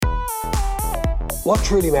What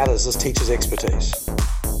truly matters is teachers' expertise.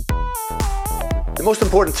 The most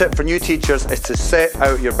important tip for new teachers is to set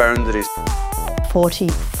out your boundaries.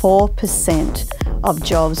 44% of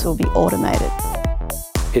jobs will be automated.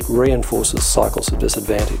 It reinforces cycles of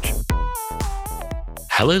disadvantage.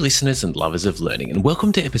 Hello listeners and lovers of learning, and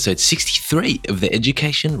welcome to episode 63 of the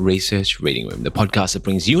Education Research Reading Room, the podcast that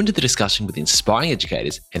brings you into the discussion with inspiring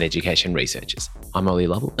educators and education researchers. I'm Ollie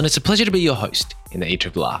Lovell, and it's a pleasure to be your host in the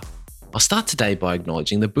ERRR. I'll start today by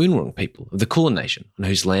acknowledging the Boonwurrung people of the Kulin Nation on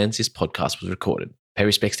whose lands this podcast was recorded. Pay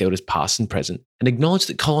respects to elders past and present, and acknowledge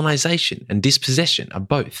that colonisation and dispossession are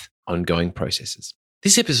both ongoing processes.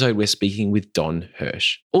 This episode we're speaking with Don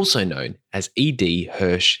Hirsch, also known as E.D.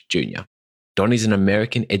 Hirsch Jr. Don is an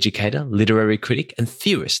American educator, literary critic, and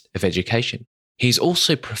theorist of education. He is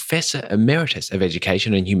also Professor Emeritus of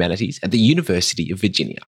Education and Humanities at the University of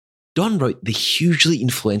Virginia. Don wrote the hugely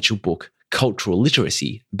influential book Cultural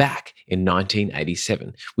Literacy back in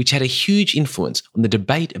 1987, which had a huge influence on the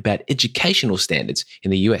debate about educational standards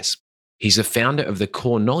in the US. He's the founder of the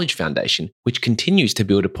Core Knowledge Foundation, which continues to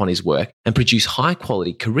build upon his work and produce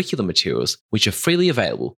high-quality curriculum materials which are freely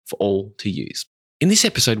available for all to use. In this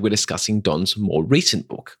episode, we're discussing Don's more recent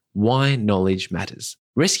book, Why Knowledge Matters: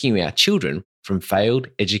 Rescuing Our Children from Failed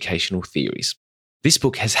Educational Theories. This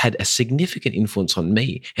book has had a significant influence on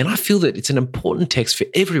me, and I feel that it's an important text for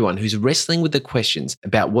everyone who's wrestling with the questions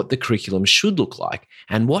about what the curriculum should look like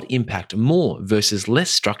and what impact more versus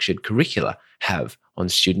less structured curricula have on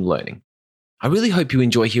student learning. I really hope you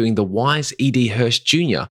enjoy hearing the wise E.D. Hirsch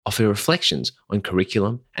Jr. offer reflections on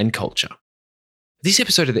curriculum and culture. This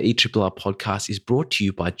episode of the ERRR podcast is brought to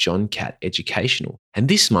you by John Catt Educational, and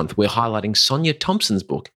this month we're highlighting Sonia Thompson's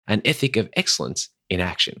book, An Ethic of Excellence in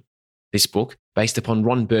Action. This book, based upon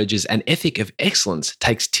Ron Burge's An Ethic of Excellence,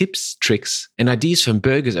 takes tips, tricks, and ideas from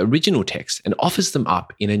Burge's original text and offers them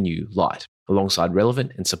up in a new light, alongside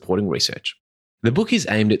relevant and supporting research. The book is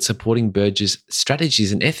aimed at supporting Burge's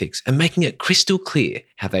strategies and ethics and making it crystal clear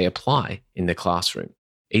how they apply in the classroom.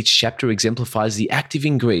 Each chapter exemplifies the active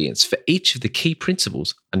ingredients for each of the key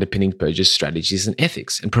principles underpinning Burge's strategies and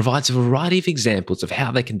ethics and provides a variety of examples of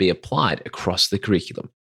how they can be applied across the curriculum,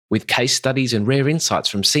 with case studies and rare insights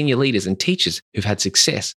from senior leaders and teachers who've had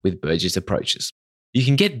success with Burge's approaches. You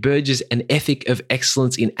can get Burge's An Ethic of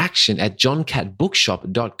Excellence in Action at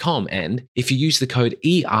johncattbookshop.com, and if you use the code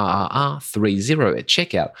ERRR30 at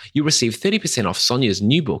checkout, you'll receive 30% off Sonia's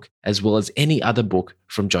new book as well as any other book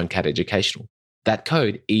from John Catt Educational. That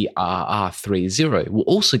code, ERRR30, will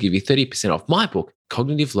also give you 30% off my book,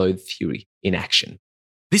 Cognitive Load Theory in Action.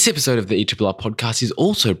 This episode of the ERRR podcast is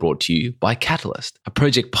also brought to you by Catalyst, a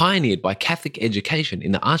project pioneered by Catholic education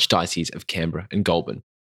in the Archdiocese of Canberra and Goulburn.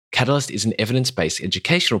 Catalyst is an evidence-based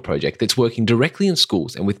educational project that's working directly in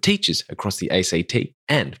schools and with teachers across the ACT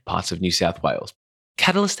and parts of New South Wales.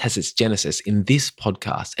 Catalyst has its genesis in this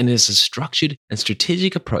podcast and is a structured and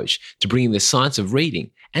strategic approach to bringing the science of reading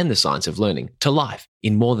and the science of learning to life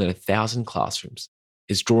in more than 1,000 classrooms.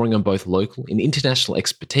 It's drawing on both local and international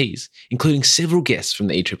expertise, including several guests from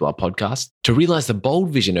the ERRR podcast, to realise the bold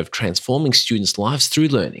vision of transforming students' lives through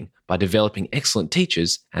learning by developing excellent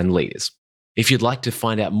teachers and leaders. If you'd like to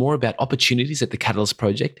find out more about opportunities at the Catalyst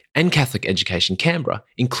Project and Catholic Education Canberra,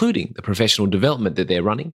 including the professional development that they're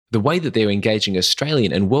running, the way that they're engaging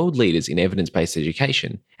Australian and world leaders in evidence-based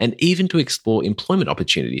education, and even to explore employment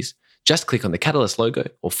opportunities, just click on the Catalyst logo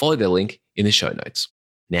or follow their link in the show notes.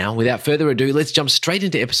 Now, without further ado, let's jump straight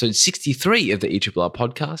into episode 63 of the ERRR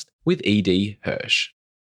podcast with E.D. Hirsch.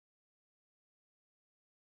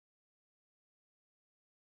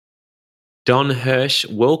 Don Hirsch,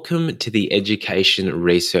 welcome to the Education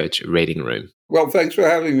Research Reading Room. Well, thanks for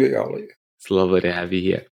having me, Ollie. It's lovely to have you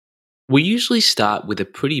here. We usually start with a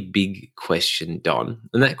pretty big question, Don,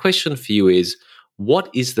 and that question for you is, what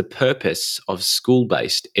is the purpose of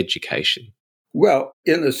school-based education? Well,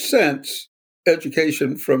 in a sense,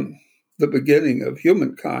 education from the beginning of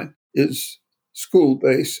humankind is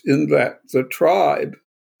school-based in that the tribe,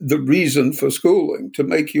 the reason for schooling, to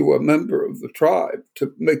make you a member of the tribe,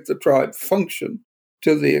 to make the tribe function,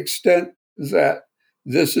 to the extent that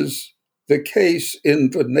this is the case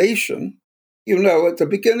in the nation. You know, at the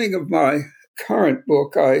beginning of my current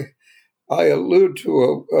book, I allude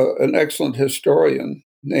to an excellent historian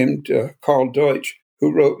named Karl Deutsch,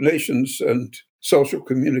 who wrote Nations and Social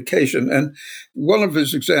Communication. And one of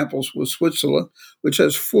his examples was Switzerland, which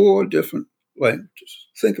has 4 different languages.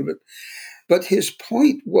 Think of it. But his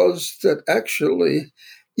point was that actually,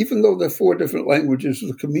 even though there are 4 different languages,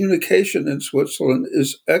 the communication in Switzerland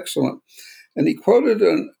is excellent. And he quoted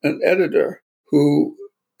an editor who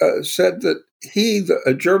said that he,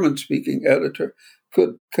 a German-speaking editor,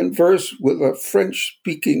 could converse with a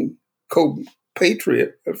French-speaking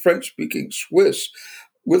compatriot, a French-speaking Swiss,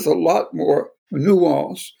 with a lot more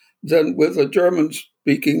nuance than with a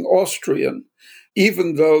German-speaking Austrian,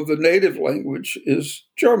 even though the native language is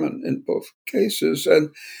German in both cases. And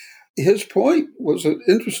his point was an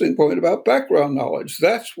interesting point about background knowledge.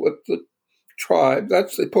 That's what the tribe,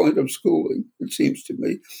 that's the point of schooling, it seems to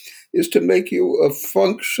me, is to make you a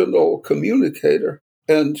functional communicator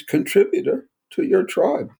and contributor to your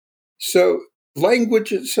tribe. So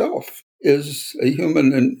language itself is a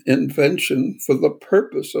human invention for the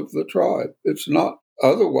purpose of the tribe. It's not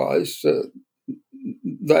otherwise.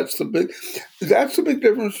 That's the big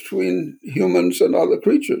difference between humans and other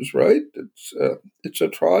creatures, right? It's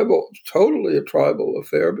totally a tribal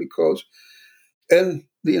affair and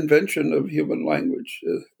the invention of human language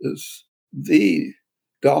is the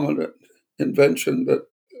dominant invention that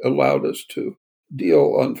allowed us to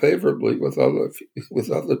deal unfavorably with other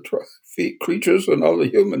creatures and other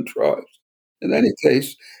human tribes. In any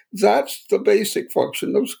case, that's the basic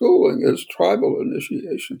function of schooling, is tribal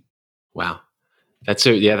initiation. Wow. That's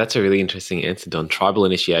a really interesting answer, Don. Tribal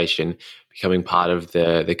initiation, becoming part of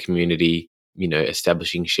the community,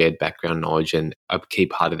 establishing shared background knowledge, and a key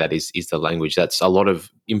part of that is the language. That's a lot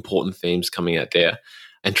of important themes coming out there.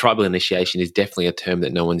 And tribal initiation is definitely a term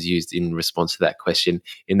that no one's used in response to that question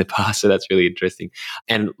in the past. So that's really interesting.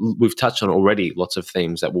 And we've touched on already lots of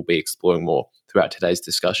themes that we'll be exploring more throughout today's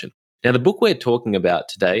discussion. Now, the book we're talking about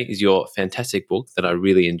today is your fantastic book that I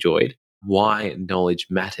really enjoyed, Why Knowledge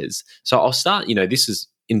Matters. So I'll start, this is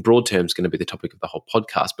in broad terms going to be the topic of the whole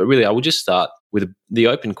podcast, but really I will just start with the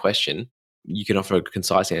open question. You can offer a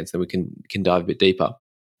concise answer, then we can dive a bit deeper.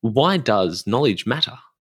 Why does knowledge matter?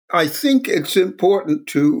 I think it's important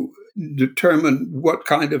to determine what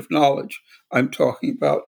kind of knowledge I'm talking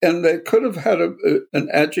about. And they could have had an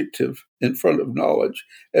adjective in front of knowledge,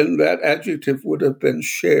 and that adjective would have been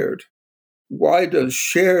shared. Why does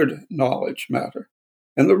shared knowledge matter?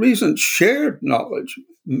 And the reason shared knowledge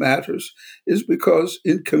matters is because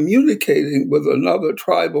in communicating with another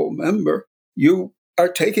tribal member, you are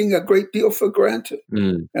taking a great deal for granted.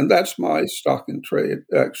 And that's my stock in trade,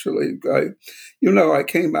 actually. I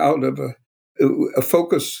came out of a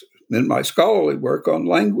focus in my scholarly work on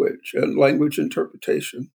language and language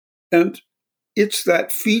interpretation. And it's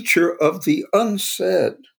that feature of the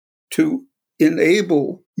unsaid to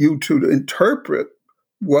enable you to interpret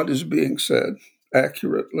what is being said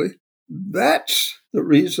accurately. That's the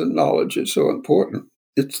reason knowledge is so important.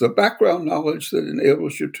 It's the background knowledge that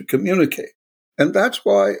enables you to communicate. And that's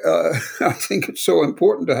why I think it's so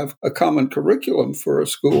important to have a common curriculum for a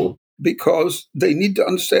school, because they need to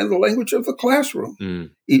understand the language of the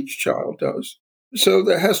classroom. Each child does. So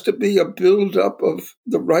there has to be a build-up of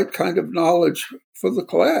the right kind of knowledge for the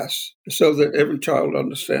class so that every child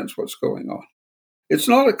understands what's going on. It's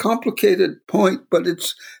not a complicated point, but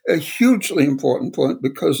it's a hugely important point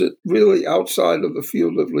because it really outside of the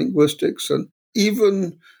field of linguistics, and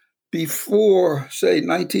even before, say,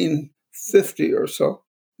 1950 or so,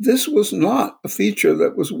 this was not a feature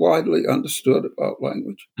that was widely understood about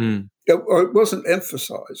language. Or it wasn't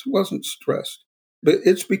emphasized, it wasn't stressed. But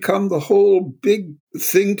it's become the whole big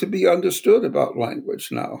thing to be understood about language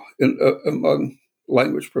now among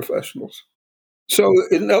language professionals. So,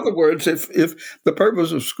 in other words, if the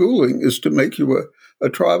purpose of schooling is to make you a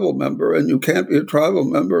tribal member, and you can't be a tribal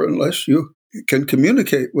member unless you can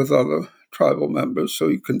communicate with other tribal members so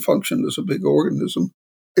you can function as a big organism,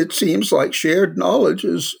 it seems like shared knowledge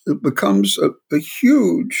becomes a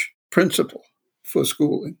huge principle for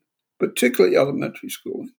schooling, particularly elementary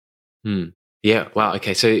schooling. Yeah. Wow.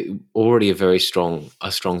 Okay. So already a strong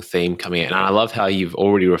theme coming out. And I love how you've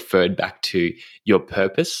already referred back to your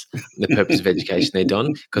purpose, the purpose of education there,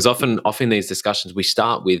 Don, because often in these discussions, we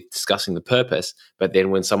start with discussing the purpose, but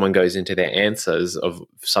then when someone goes into their answers of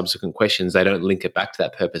subsequent questions, they don't link it back to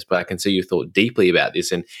that purpose. But I can see you thought deeply about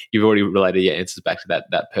this, and you've already related your answers back to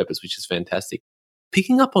that purpose, which is fantastic.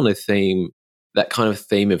 Picking up on a theme, that kind of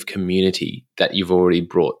theme of community that you've already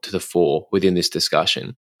brought to the fore within this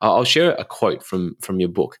discussion, I'll share a quote from your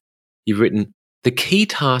book. You've written, "The key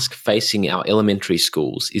task facing our elementary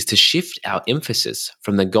schools is to shift our emphasis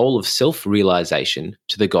from the goal of self-realization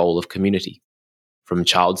to the goal of community, from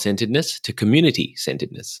child-centeredness to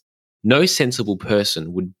community-centeredness. No sensible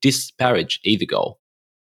person would disparage either goal,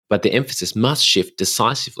 but the emphasis must shift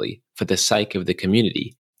decisively for the sake of the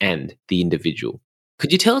community and the individual."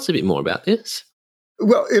 Could you tell us a bit more about this?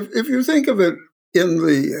 Well, if you think of it in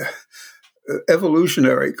the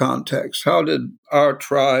evolutionary context, how did our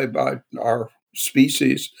tribe, our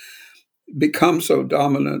species, become so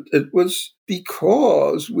dominant? It was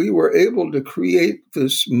because we were able to create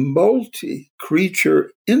this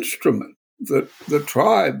multi-creature instrument, the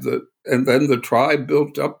tribe, and then the tribe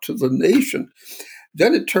built up to the nation.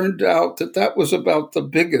 Then it turned out that was about the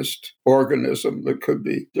biggest organism that could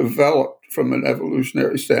be developed from an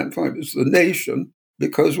evolutionary standpoint, is the nation,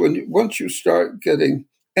 because once you start getting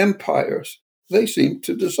empires, they seem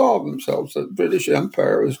to dissolve themselves. The British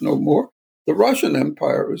Empire is no more. The Russian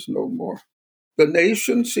Empire is no more. The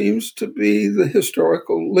nation seems to be the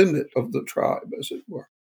historical limit of the tribe, as it were.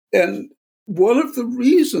 And one of the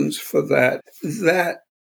reasons for that is that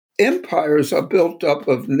empires are built up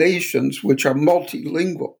of nations which are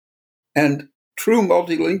multilingual. And true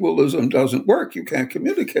multilingualism doesn't work. You can't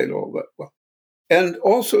communicate all that well. And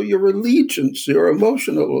also your allegiance, your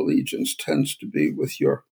emotional allegiance tends to be with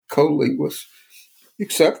your co-linguists.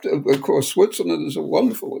 Except, of course, Switzerland is a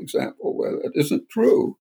wonderful example where that isn't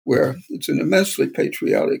true, where it's an immensely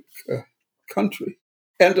patriotic country.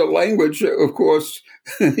 And a language, of course,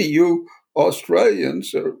 you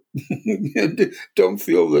Australians don't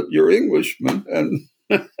feel that you're Englishmen, and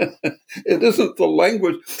it isn't the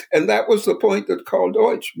language. And that was the point that Karl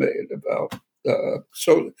Deutsch made about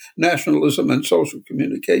nationalism and social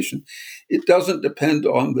communication. It doesn't depend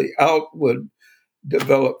on the outward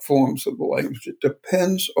developed forms of the language. It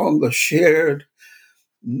depends on the shared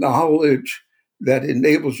knowledge that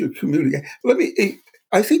enables you to communicate.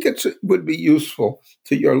 I think it would be useful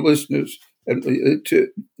to your listeners, and to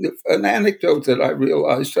an anecdote that I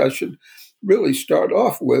realized I should really start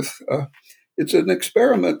off with. It's an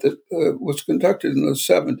experiment that was conducted in the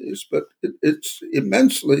 70s, but it's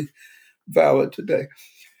immensely valid today.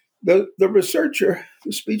 The researcher,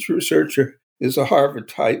 the speech researcher, is a Harvard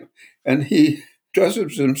type, and he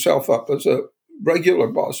dresses himself up as a regular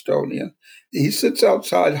Bostonian. He sits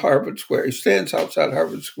outside Harvard Square. He stands outside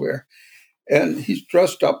Harvard Square, and he's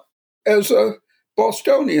dressed up as a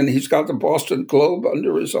Bostonian. He's got the Boston Globe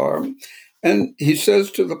under his arm, and he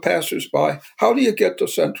says to the passersby, "How do you get to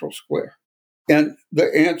Central Square?" And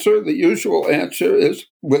the usual answer is,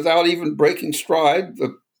 without even breaking stride,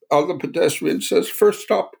 the other pedestrian says, "First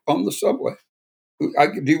stop on the subway."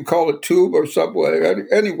 Do you call it tube or subway?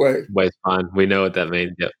 Anyway. Way's fine. We know what that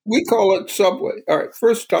means. Yep. We call it subway. All right,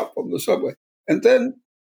 first stop on the subway. And then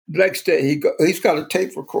the next day, he's got a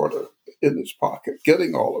tape recorder in his pocket,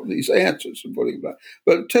 getting all of these answers and putting them back.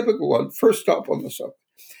 But a typical one, first stop on the subway.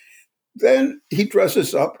 Then he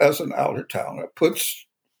dresses up as an out-of-towner, puts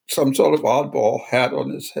some sort of oddball hat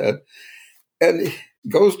on his head, and he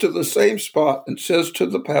goes to the same spot and says to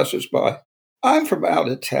the passersby, "I'm from out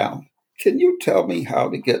of town. Can you tell me how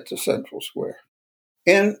to get to Central Square?"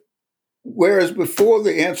 And whereas before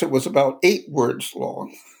the answer was about 8 words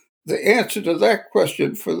long, the answer to that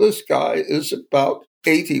question for this guy is about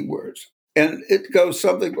 80 words. And it goes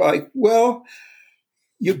something like, well,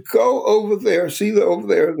 you go over there, over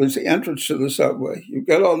there, there's the entrance to the subway. You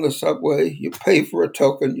get on the subway, you pay for a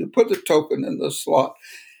token, you put the token in the slot,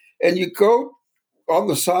 and you go on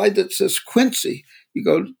the side that says Quincy. You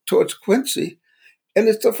go towards Quincy, and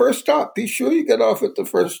it's the first stop. Be sure you get off at the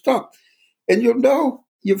first stop. And you'll know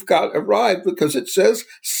you've got arrived because it says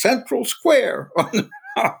Central Square on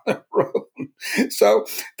the road. So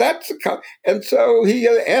and so he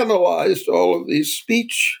analyzed all of these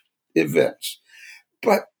speech events.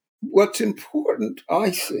 But what's important,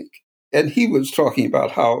 I think, and he was talking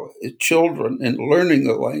about how children in learning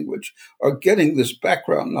the language are getting this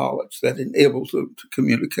background knowledge that enables them to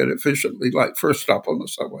communicate efficiently, like first stop on the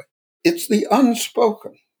subway. It's the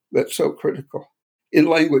unspoken that's so critical in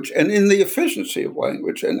language and in the efficiency of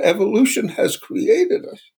language. And evolution has created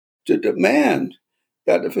us to demand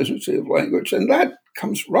that efficiency of language. And that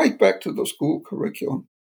comes right back to the school curriculum.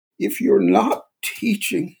 If you're not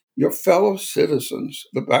teaching your fellow citizens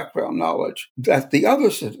the background knowledge that the other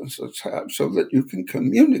citizens have so that you can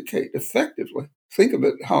communicate effectively, think of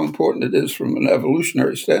it, how important it is from an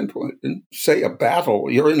evolutionary standpoint. In, say, a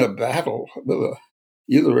battle, you're in a battle with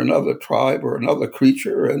either another tribe or another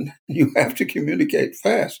creature, and you have to communicate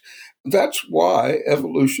fast. That's why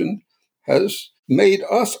evolution has made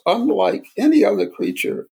us unlike any other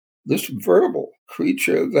creature, this verbal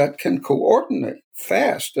creature that can coordinate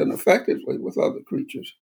fast and effectively with other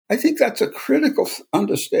creatures. I think that's a critical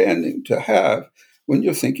understanding to have when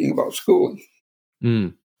you're thinking about schooling.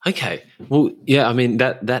 Okay. Well, yeah, I mean,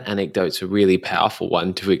 that anecdote's a really powerful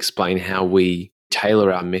one to explain how we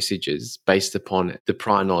tailor our messages based upon the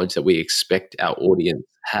prior knowledge that we expect our audience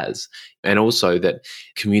has, and also that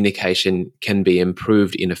communication can be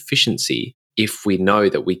improved in efficiency if we know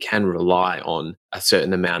that we can rely on a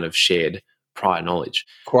certain amount of shared prior knowledge.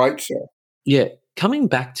 Quite so. Yeah. Coming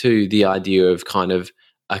back to the idea of kind of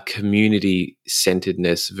a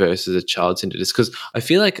community-centeredness versus a child-centeredness? Because I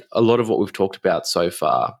feel like a lot of what we've talked about so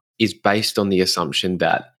far is based on the assumption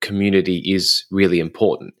that community is really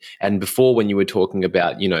important. And before, when you were talking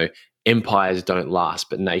about, empires don't last,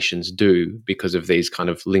 but nations do because of these kind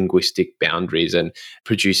of linguistic boundaries, and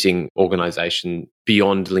producing organization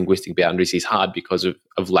beyond linguistic boundaries is hard because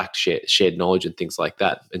of lack shared knowledge and things like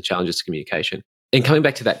that, and challenges to communication. And coming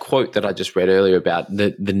back to that quote that I just read earlier about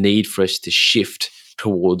the need for us to shift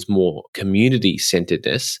towards more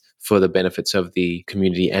community-centeredness for the benefits of the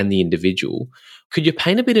community and the individual, could you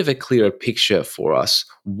paint a bit of a clearer picture for us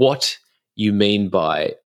what you mean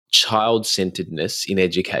by child-centeredness in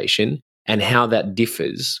education and how that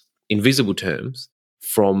differs, in visible terms,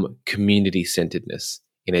 from community-centeredness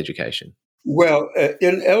in education? Well,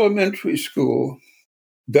 in elementary school,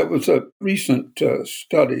 there was a recent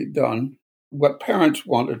study done, what parents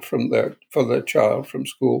wanted for their child from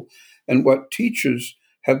school, and what teachers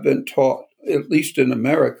have been taught, at least in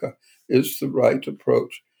America, is the right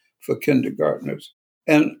approach for kindergartners.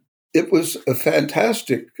 And it was a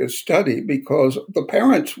fantastic study because the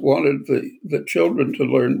parents wanted the children to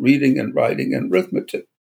learn reading and writing and arithmetic.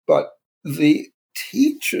 But the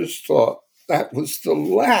teachers thought that was the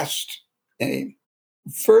last aim.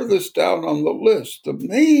 Furthest down on the list, the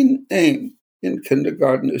main aim in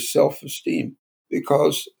kindergarten is self-esteem,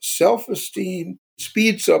 because self-esteem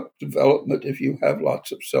speeds up development if you have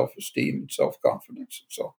lots of self-esteem and self-confidence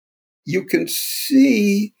and so on. You can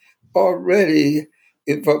see already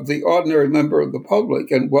of the ordinary member of the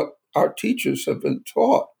public and what our teachers have been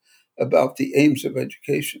taught about the aims of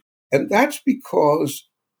education. And that's because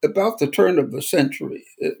about the turn of the century,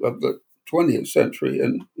 of the 20th century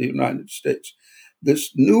in the United States,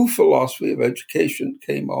 this new philosophy of education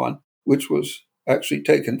came on, which was actually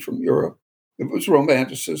taken from Europe. It was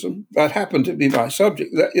Romanticism. That happened to be my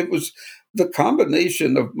subject. It was the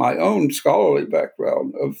combination of my own scholarly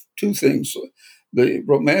background of two things, the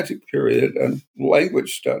Romantic period and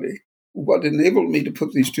language study, what enabled me to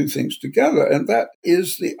put these two things together. And that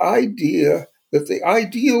is the idea that the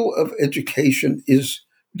ideal of education is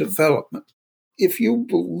development. If you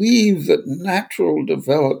believe that natural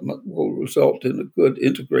development will result in a good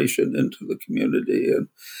integration into the community and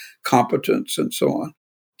competence and so on,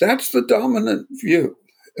 that's the dominant view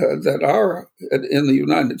that in the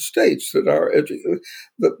United States, that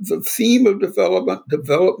the theme of development,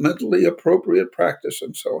 developmentally appropriate practice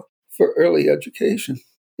and so on for early education.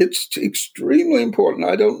 It's extremely important.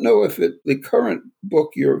 I don't know if the current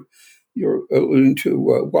book you're alluding to,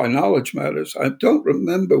 Why Knowledge Matters, I don't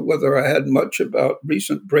remember whether I had much about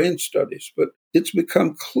recent brain studies, but it's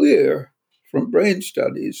become clear from brain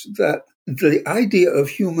studies that the idea of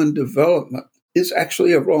human development is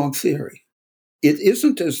actually a wrong theory. It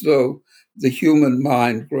isn't as though the human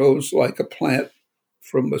mind grows like a plant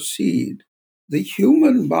from a seed. The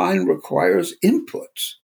human mind requires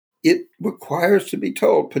inputs. It requires to be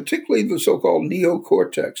told, particularly the so-called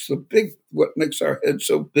neocortex, what makes our head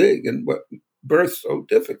so big and what birth so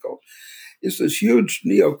difficult, is this huge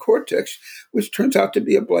neocortex, which turns out to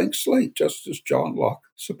be a blank slate, just as John Locke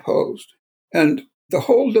supposed. And the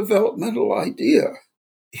whole developmental idea,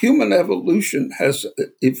 human evolution has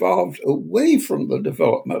evolved away from the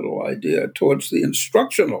developmental idea towards the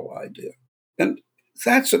instructional idea. And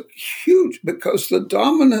that's a huge, because the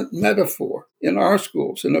dominant metaphor in our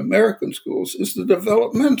schools, in American schools, is the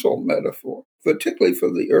developmental metaphor, particularly for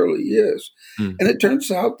the early years. And it turns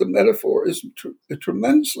out the metaphor is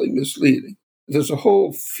tremendously misleading. There's a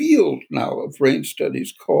whole field now of brain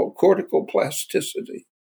studies called cortical plasticity,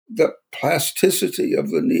 the plasticity of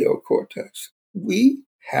the neocortex. We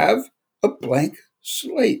have a blank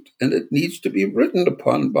slate, and it needs to be written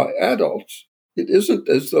upon by adults. It isn't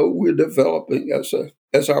as though we're developing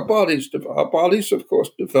as our bodies develop. Our bodies, of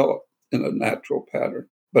course, develop in a natural pattern,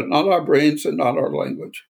 but not our brains and not our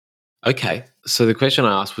language. Okay, so the question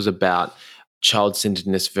I asked was about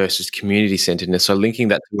child-centeredness versus community-centeredness. So linking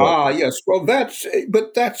that to yes. Well, that's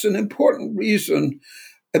an important reason.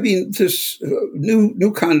 I mean, this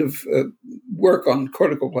new kind of work on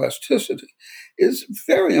cortical plasticity is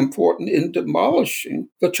very important in demolishing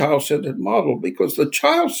the child-centered model, because the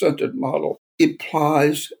child-centered model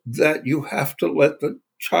implies that you have to let the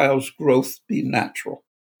child's growth be natural.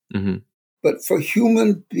 Mm-hmm. But for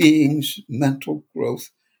human beings, mental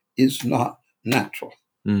growth is not natural.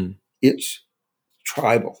 It's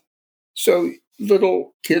tribal. So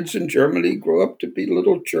little kids in Germany grow up to be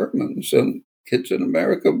little Germans, and kids in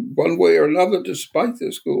America, one way or another, despite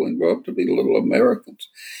their schooling, grow up to be little Americans.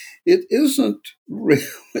 It isn't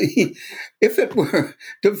really, if it were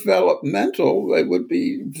developmental, they would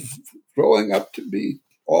be growing up to be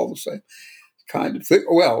all the same. kind of thing.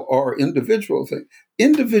 Well, or individual thing.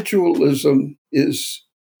 Individualism is,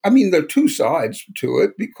 there are two sides to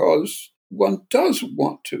it because one does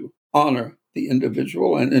want to honor the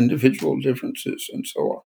individual and individual differences and so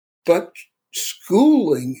on. But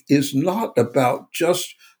schooling is not about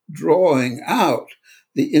just drawing out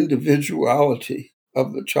the individuality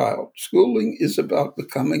of the child. Schooling is about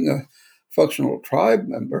becoming a functional tribe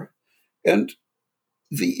member. And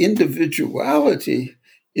the individuality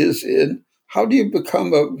is in how do you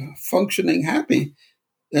become a functioning, happy,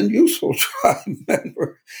 and useful tribe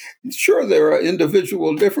member. Sure, there are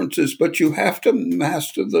individual differences, but you have to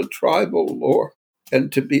master the tribal lore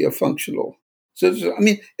and to be a functional citizen.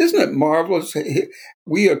 Isn't it marvelous?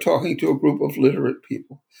 We are talking to a group of literate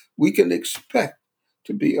people. We can expect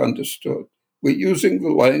to be understood. We're using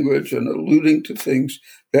the language and alluding to things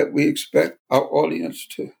that we expect our audience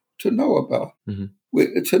to know about. Mm-hmm.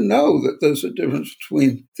 To know that there's a difference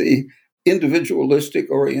between the individualistic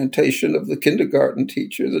orientation of the kindergarten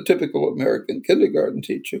teacher, the typical American kindergarten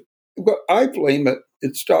teacher. But I blame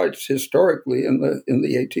it starts historically in the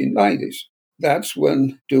 1890s. That's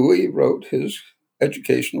when Dewey wrote his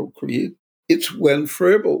educational creed. It's when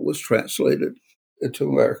Froebel was translated into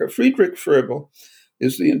America. Friedrich Froebel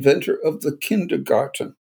is the inventor of the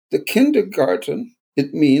kindergarten. The kindergarten,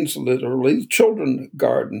 it means literally children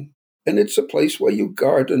garden, and it's a place where you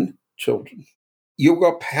garden children. You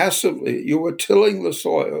were tilling the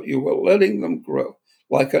soil, you were letting them grow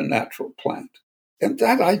like a natural plant. And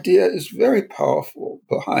that idea is very powerful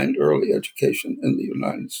behind early education in the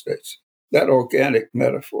United States, that organic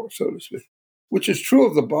metaphor, so to speak, which is true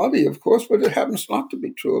of the body, of course, but it happens not to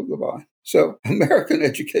be true of the mind. So American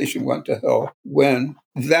education went to hell when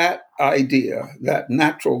that idea, that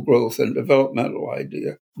natural growth and developmental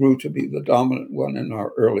idea, grew to be the dominant one in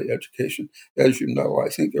our early education. As you know, I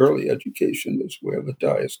think early education is where the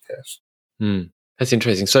die is cast. That's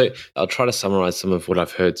interesting. So I'll try to summarize some of what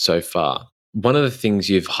I've heard so far. One of the things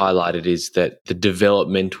you've highlighted is that the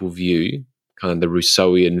developmental view, kind of the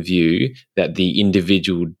Rousseauian view, that the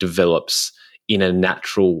individual develops in a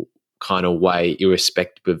natural kind of way,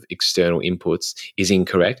 irrespective of external inputs, is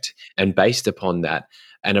incorrect. And based upon that,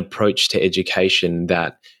 an approach to education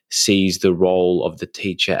that sees the role of the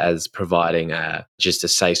teacher as providing just a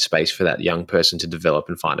safe space for that young person to develop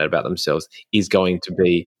and find out about themselves is going to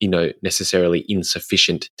be, necessarily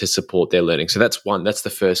insufficient to support their learning. So that's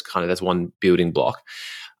one building block.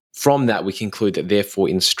 From that, we conclude that therefore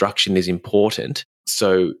instruction is important.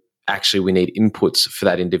 So actually we need inputs for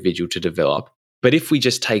that individual to develop. But if we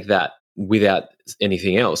just take that without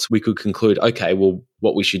anything else, we could conclude, okay, well,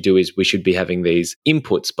 what we should do is we should be having these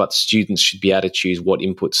inputs, but students should be able to choose what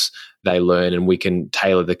inputs they learn, and we can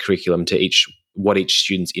tailor the curriculum to what each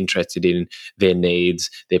student's interested in, their needs,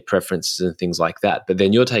 their preferences, and things like that. But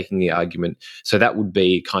then you're taking the argument, so that would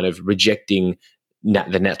be kind of rejecting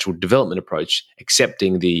the natural development approach,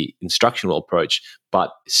 accepting the instructional approach,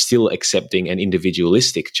 but still accepting an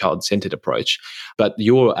individualistic, child-centered approach. But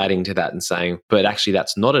you're adding to that and saying, but actually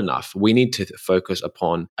that's not enough. We need to focus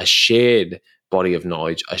upon a shared body of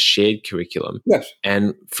knowledge, a shared curriculum. Yes.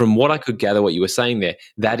 And from what I could gather what you were saying there,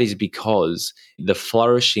 that is because the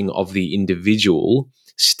flourishing of the individual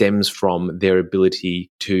stems from their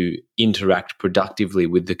ability to interact productively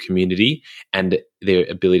with the community and their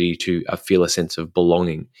ability to feel a sense of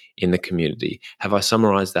belonging in the community. Have I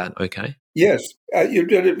summarized that okay? Yes, you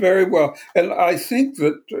did it very well. And I think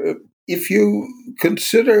that if you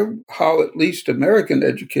consider how at least American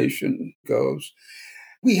education goes,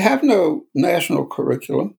 we have no national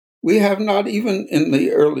curriculum. We have not even in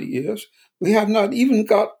the early years, we have not even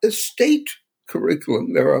got a state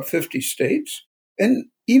curriculum. There are 50 states. And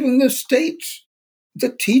even the states,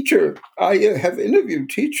 the teacher, I have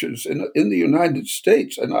interviewed teachers in the United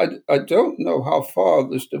States, and I don't know how far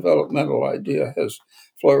this developmental idea has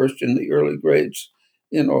flourished in the early grades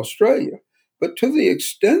in Australia. But to the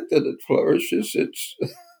extent that it flourishes,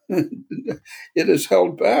 it has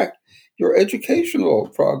held back your educational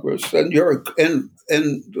progress and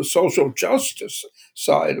and the social justice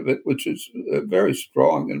side of it, which is very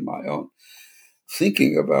strong in my own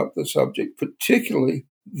thinking about the subject, particularly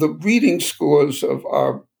the reading scores of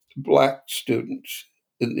our Black students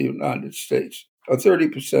in the United States are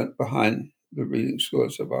 30% behind the reading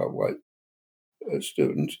scores of our white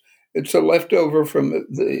students. It's a leftover from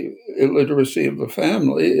the illiteracy of the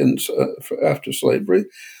family after slavery,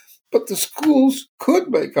 but the schools could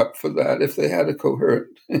make up for that if they had a coherent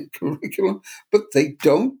curriculum, but they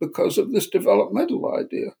don't because of this developmental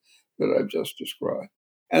idea that I've just described.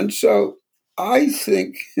 And so I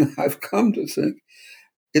think, I've come to think,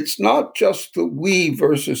 it's not just the we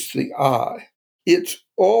versus the I. It's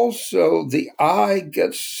also the I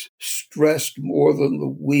gets stressed more than the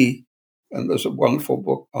we. And there's a wonderful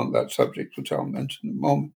book on that subject, which I'll mention in a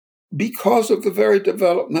moment, because of the very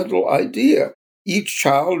developmental idea. Each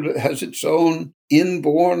child has its own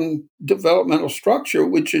inborn developmental structure,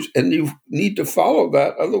 and you need to follow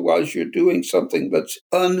that. Otherwise, you're doing something that's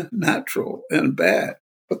unnatural and bad.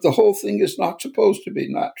 But the whole thing is not supposed to be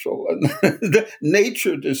natural. And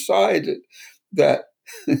nature decided that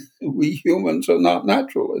we humans are not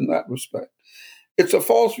natural in that respect. It's a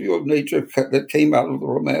false view of nature that came out of the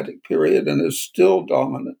Romantic period and is still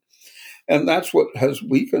dominant. And that's what has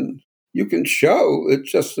weakened. You can show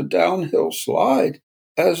it's just a downhill slide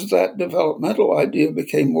as that developmental idea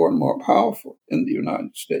became more and more powerful in the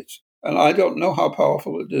United States. And I don't know how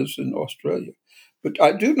powerful it is in Australia. But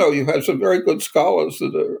I do know you have some very good scholars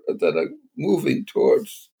that are moving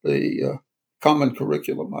towards the common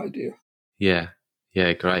curriculum idea. Yeah,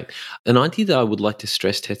 great. An idea that I would like to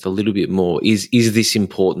stress test a little bit more is this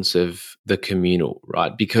importance of the communal,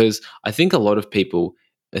 right? Because I think a lot of people,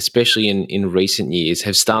 especially in recent years,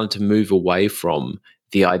 have started to move away from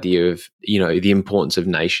the idea of, the importance of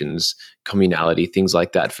nations, communality, things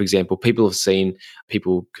like that. For example, people have seen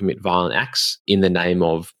people commit violent acts in the name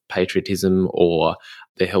of patriotism or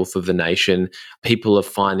the health of the nation. People are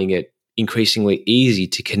finding it increasingly easy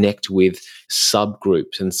to connect with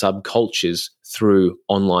subgroups and subcultures through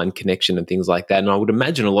online connection and things like that. And I would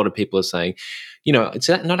imagine a lot of people are saying, it's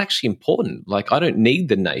not actually important. Like, I don't need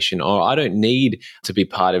the nation, or I don't need to be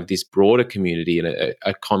part of this broader community and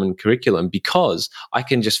a common curriculum, because I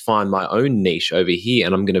can just find my own niche over here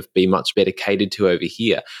and I'm going to be much better catered to over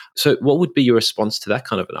here. So what would be your response to that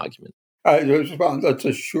kind of an argument? I respond, that's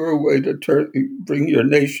a sure way to bring your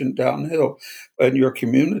nation downhill and your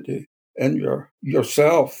community and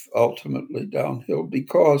yourself ultimately downhill,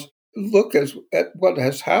 because look at what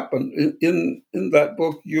has happened in that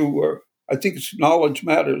book. I think it's Knowledge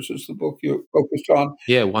Matters is the book you focused on.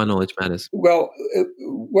 Yeah, Why Knowledge Matters. Well,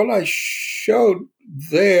 what I showed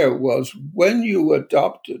there was when you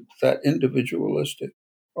adopted that individualistic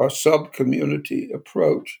or sub-community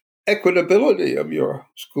approach, equitability of your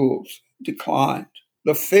schools declined.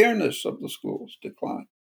 The fairness of the schools declined.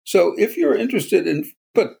 So if you're interested in,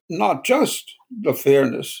 but not just the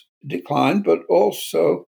fairness declined, but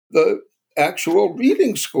also the actual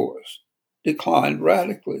reading scores declined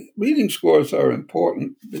radically. Reading scores are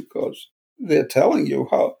important because they're telling you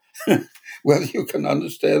how whether you can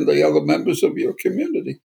understand the other members of your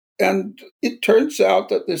community. And it turns out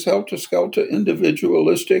that this helter-skelter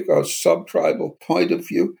individualistic or sub-tribal point of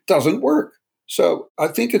view doesn't work. So I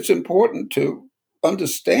think it's important to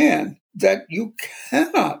understand that you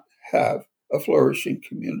cannot have a flourishing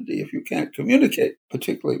community if you can't communicate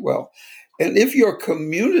particularly well. And if your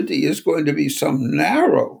community is going to be some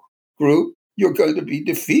narrow group, you're going to be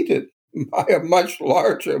defeated by a much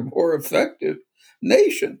larger, more effective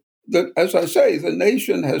nation. That, as I say, the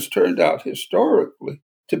nation has turned out historically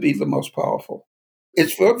to be the most powerful.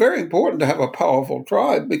 It's very important to have a powerful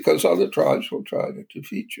tribe because other tribes will try to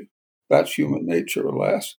defeat you. That's human nature,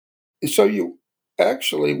 alas. So you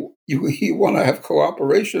want to have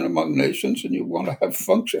cooperation among nations, and you want to have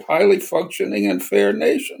highly functioning and fair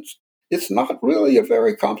nations. It's not really a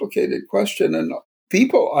very complicated question. And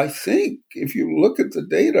people, I think, if you look at the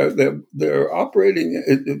data, they're operating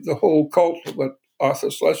the whole cult of what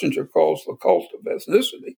Arthur Schlesinger calls the cult of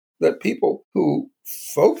ethnicity, that people who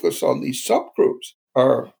focus on these subgroups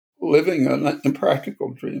are living an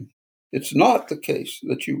impractical dream. It's not the case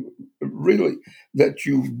that you really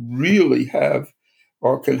have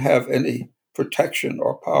or can have any protection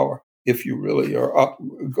or power if you really are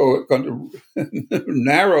going to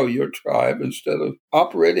narrow your tribe instead of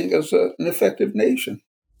operating as an effective nation.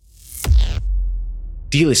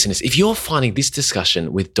 Dear listeners, if you're finding this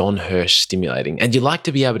discussion with Don Hirsch stimulating and you'd like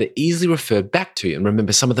to be able to easily refer back to and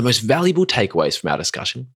remember some of the most valuable takeaways from our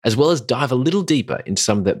discussion, as well as dive a little deeper into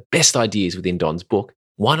some of the best ideas within Don's book,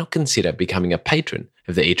 why not consider becoming a patron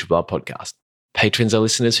of the ERRR podcast? Patrons are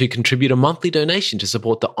listeners who contribute a monthly donation to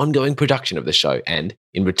support the ongoing production of the show and,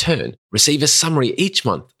 in return, receive a summary each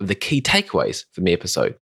month of the key takeaways from the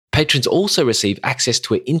episode. Patrons also receive access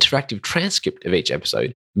to an interactive transcript of each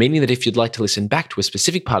episode, meaning that if you'd like to listen back to a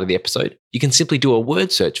specific part of the episode, you can simply do a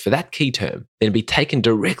word search for that key term, then be taken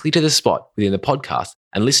directly to the spot within the podcast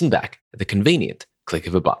and listen back at the convenient click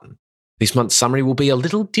of a button. This month's summary will be a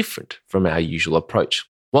little different from our usual approach.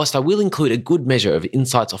 Whilst I will include a good measure of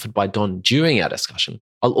insights offered by Don during our discussion,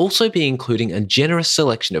 I'll also be including a generous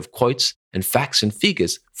selection of quotes and facts and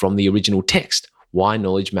figures from the original text, Why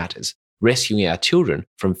Knowledge Matters, Rescuing Our Children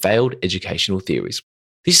from Failed Educational Theories.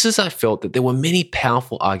 This is as I felt that there were many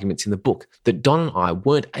powerful arguments in the book that Don and I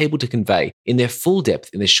weren't able to convey in their full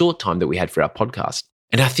depth in the short time that we had for our podcast.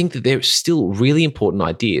 And I think that there are still really important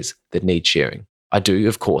ideas that need sharing. I do,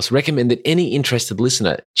 of course, recommend that any interested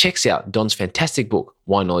listener checks out Don's fantastic book,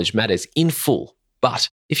 Why Knowledge Matters, in full. But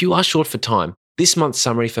if you are short for time, this month's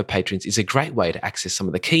summary for patrons is a great way to access some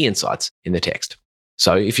of the key insights in the text.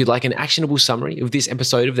 So if you'd like an actionable summary of this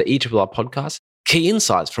episode of the ERRR podcast, key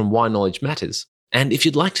insights from Why Knowledge Matters, and if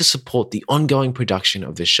you'd like to support the ongoing production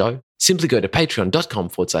of this show, simply go to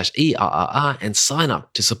patreon.com/ERRR and sign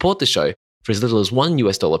up to support the show for as little as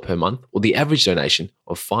 $1 per month or the average donation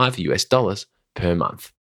of $5 per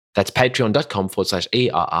month. That's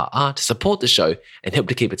patreon.com/ERRR to support the show and help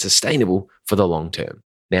to keep it sustainable for the long term.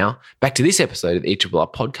 Now, back to this episode of the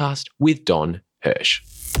ERRR podcast with Don Hirsch.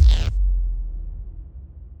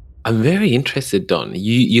 I'm very interested, Don.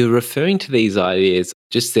 You're referring to these ideas.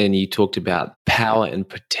 Just then you talked about power and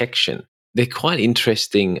protection. They're quite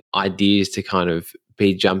interesting ideas to kind of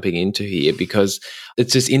be jumping into here because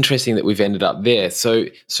it's just interesting that we've ended up there. So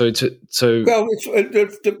well,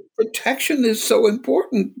 the protection is so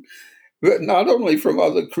important, not only from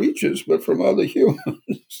other creatures but from other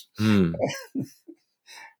humans. Mm.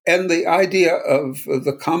 And the idea of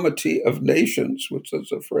the comity of nations, which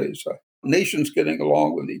is a phrase, nations getting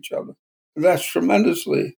along with each other, that's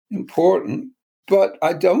tremendously important. But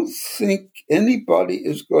I don't think anybody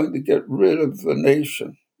is going to get rid of the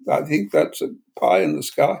nation. I think that's a pie in the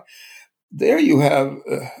sky. There you have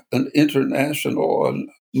an international and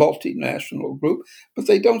multinational group, but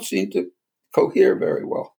they don't seem to cohere very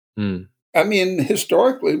well. Mm. I mean,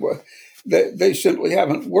 historically, they simply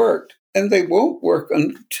haven't worked, and they won't work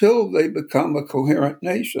until they become a coherent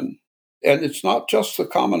nation. And it's not just the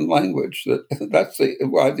common language. That's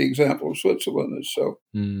why the example of Switzerland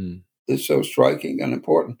is so striking and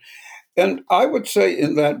important. And I would say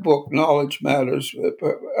in that book, Knowledge Matters,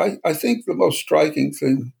 I think the most striking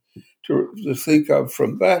thing to think of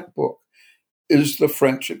from that book is the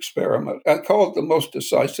French experiment. I call it the most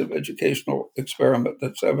decisive educational experiment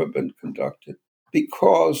that's ever been conducted,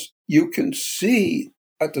 because you can see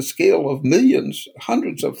at the scale of millions,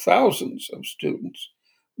 hundreds of thousands of students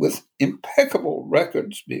with impeccable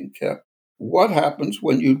records being kept, what happens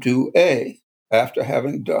when you do A after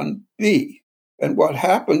having done B? And what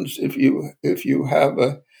happens if you have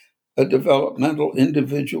a developmental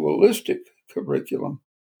individualistic curriculum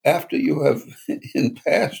after you have in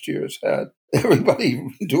past years had everybody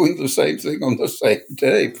doing the same thing on the same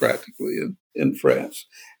day practically in France?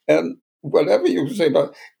 And whatever you say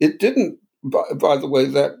about it, didn't, by the way,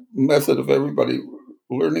 that method of everybody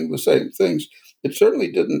learning the same things, it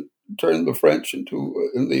certainly didn't turn the French in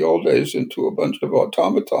the old days into a bunch of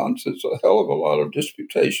automatons. It's a hell of a lot of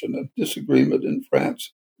disputation and disagreement in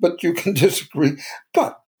France. But you can disagree.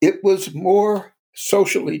 But it was more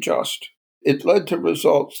socially just. It led to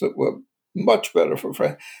results that were much better for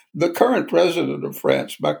France. The current president of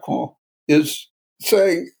France, Macron, is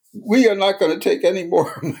saying, we are not going to take any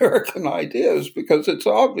more American ideas because it's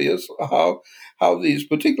obvious how these,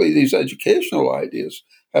 particularly these educational ideas,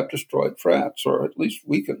 have destroyed France, or at least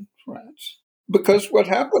weakened France. Because what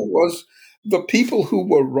happened was the people who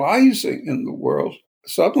were rising in the world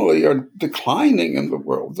suddenly are declining in the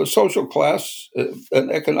world. The social class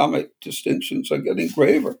and economic distinctions are getting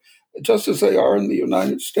graver, just as they are in the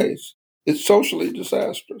United States. It's socially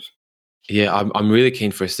disastrous. Yeah, I'm really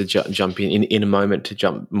keen for us to jump in a moment to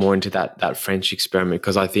jump more into that French experiment,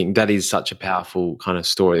 because I think that is such a powerful kind of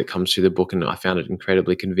story that comes through the book, and I found it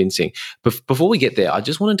incredibly convincing. But before we get there, I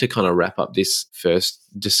just wanted to kind of wrap up this first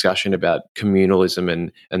discussion about communalism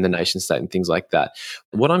and the nation state and things like that.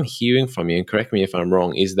 What I'm hearing from you, and correct me if I'm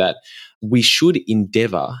wrong, is that we should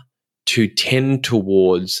endeavor to tend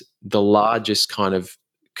towards the largest kind of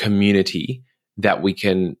community that we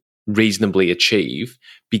can reasonably achieve,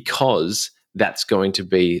 because that's going to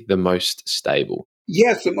be the most stable.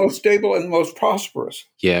 Yes, the most stable and most prosperous.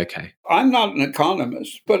 Yeah, okay. I'm not an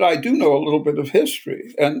economist, but I do know a little bit of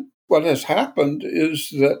history. And what has happened is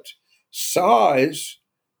that size,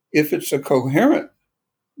 if it's a coherent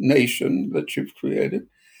nation that you've created,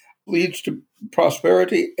 leads to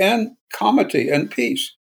prosperity and comity and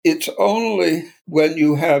peace. It's only when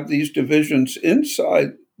you have these divisions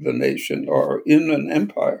inside the nation or in an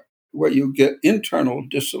empire where you get internal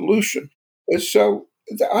dissolution. So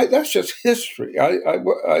that's just history.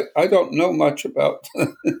 I don't know much about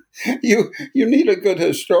you need a good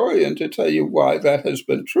historian to tell you why that has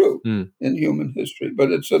been true in human history,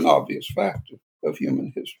 but it's an obvious fact of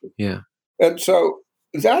human history. Yeah. And so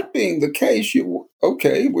that being the case,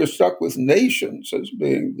 we're stuck with nations as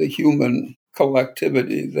being the human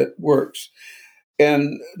collectivity that works.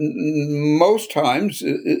 And most times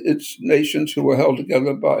it's nations who are held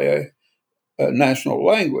together by a national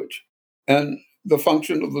language. And the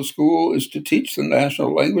function of the school is to teach the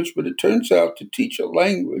national language, but it turns out to teach a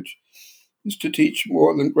language is to teach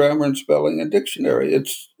more than grammar and spelling and dictionary.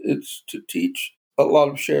 It's to teach a lot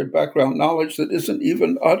of shared background knowledge that isn't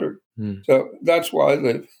even uttered. So that's why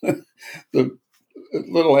the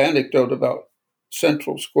little anecdote about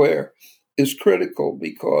Central Square is critical,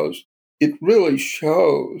 because it really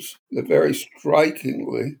shows very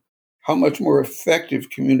strikingly how much more effective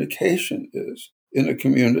communication is in a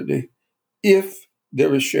community if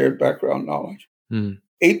there is shared background knowledge.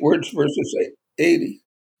 8 words versus 80.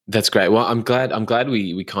 That's great. Well, I'm glad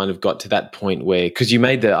we kind of got to that point where, because you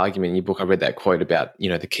made the argument in your book, I read that quote about,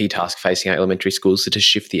 the key task facing our elementary schools is to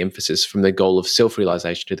shift the emphasis from the goal of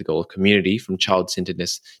self-realization to the goal of community, from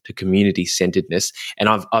child-centeredness to community-centeredness. And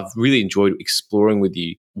I've really enjoyed exploring with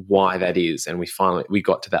you why that is. And we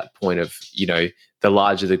got to that point of, the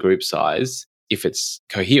larger the group size, if it's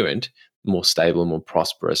coherent, more stable and more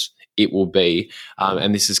prosperous it will be.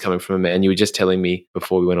 And this is coming from a man. You were just telling me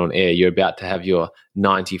before we went on air, you're about to have your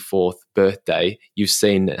 94th birthday. You've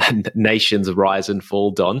seen nations rise and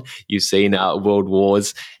fall, Don. You've seen world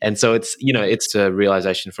wars. And so it's a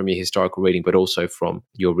realization from your historical reading, but also from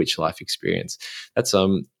your rich life experience. That's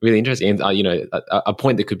really interesting. And, a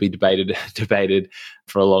point that could be debated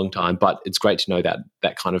for a long time, but it's great to know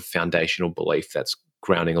that kind of foundational belief that's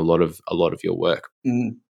grounding a lot of your work.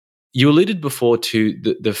 Mm. You alluded before to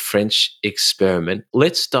the French experiment.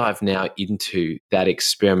 Let's dive now into that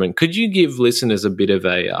experiment. Could you give listeners a bit of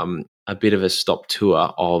a stop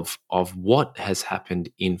tour of what has happened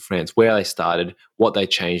in France, where they started, what they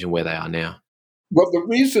changed, and where they are now? Well, the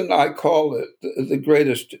reason I call it the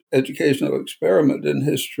greatest educational experiment in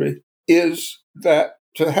history is that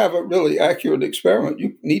to have a really accurate experiment,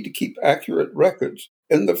 you need to keep accurate records.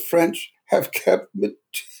 And the French have kept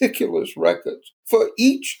meticulous records for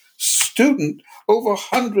each student, over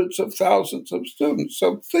hundreds of thousands of students.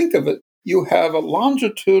 So think of it. You have a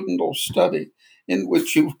longitudinal study in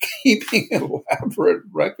which you're keeping elaborate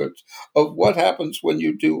records of what happens when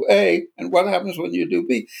you do A and what happens when you do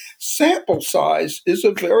B. Sample size is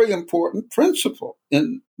a very important principle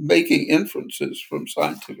in making inferences from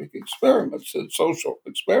scientific experiments and social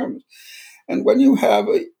experiments. And when you have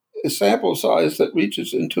a sample size that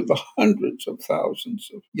reaches into the hundreds of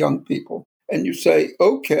thousands of young people, and you say,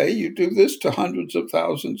 okay, you do this to hundreds of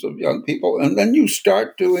thousands of young people, and then you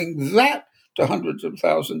start doing that to hundreds of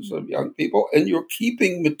thousands of young people, and you're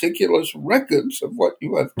keeping meticulous records of what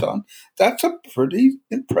you have done. That's a pretty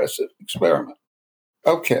impressive experiment.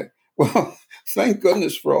 Okay, well, thank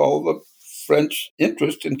goodness for all the French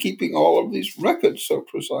interest in keeping all of these records so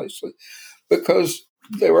precisely, because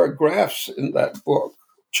there are graphs in that book,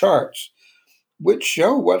 charts, which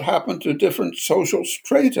show what happened to different social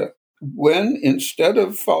strata when, instead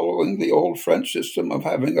of following the old French system of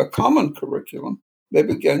having a common curriculum, they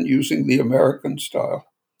began using the American-style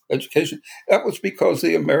education. That was because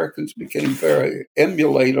the Americans became very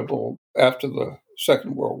emulatable after the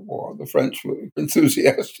Second World War. The French were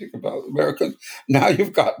enthusiastic about Americans. Now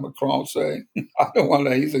you've got Macron saying, I don't want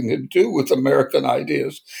anything to do with American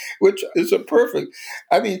ideas, which is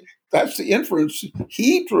that's the inference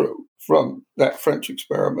he drew from that French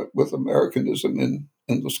experiment with Americanism in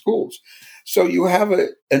the schools. So you have an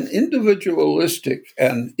individualistic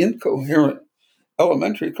and incoherent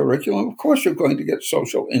elementary curriculum. Of course, you're going to get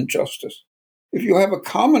social injustice. If you have a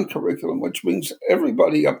common curriculum, which brings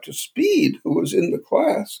everybody up to speed who is in the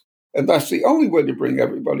class, and that's the only way to bring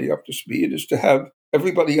everybody up to speed, is to have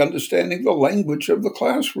everybody understanding the language of the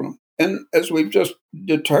classroom. And as we've just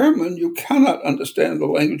determined, you cannot understand the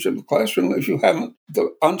language of the classroom if you haven't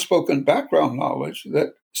the unspoken background knowledge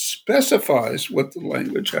that specifies what the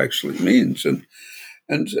language actually means. And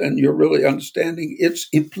you're really understanding its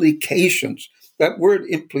implications. That word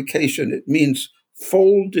implication, it means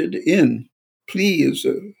folded in. Pli is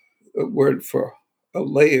a word for a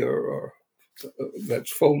layer or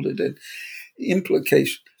that's folded in.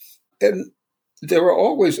 Implication. And there are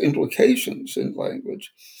always implications in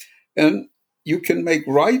language. And you can make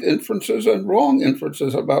right inferences and wrong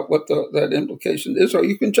inferences about what that implication is, or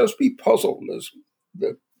you can just be puzzled, as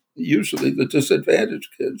usually the disadvantaged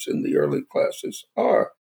kids in the early classes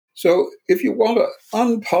are. So if you want to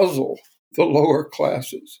unpuzzle the lower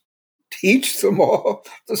classes, teach them all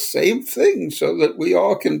the same thing so that we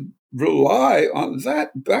all can rely on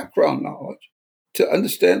that background knowledge to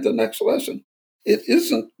understand the next lesson. It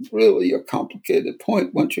isn't really a complicated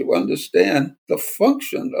point once you understand the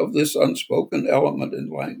function of this unspoken element in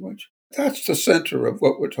language. That's the center of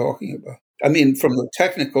what we're talking about. I mean, from the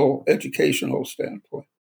technical, educational standpoint,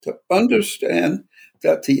 to understand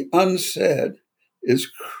that the unsaid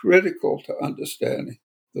is critical to understanding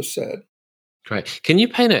the said. Great. Can you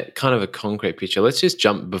paint a kind of a concrete picture? Let's just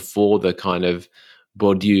jump before the kind of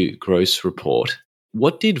Bourdieu-Gross report.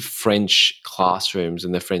 What did French classrooms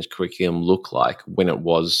and the French curriculum look like when it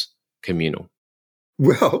was communal?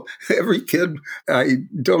 Well, every kid, I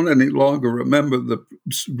don't any longer remember the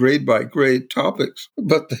grade-by-grade topics,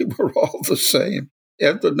 but they were all the same.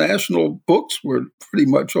 And the national books were pretty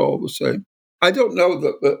much all the same. I don't know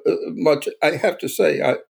much. I have to say,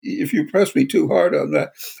 if you press me too hard on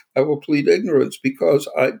that, I will plead ignorance because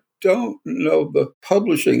I don't know the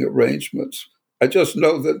publishing arrangements. I just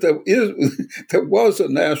know that there was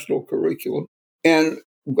a national curriculum. And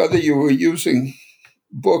whether you were using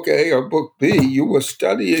Book A or Book B, you were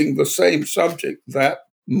studying the same subject that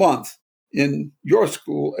month in your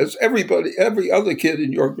school as every other kid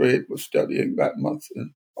in your grade was studying that month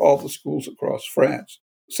in all the schools across France.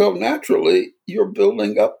 So naturally, you're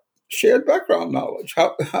building up shared background knowledge.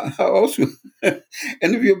 How else? And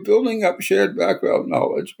if you're building up shared background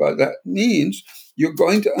knowledge, by that means you're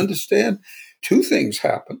going to understand two things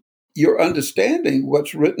happen. You're understanding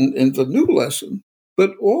what's written in the new lesson,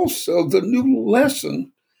 but also the new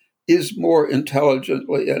lesson is more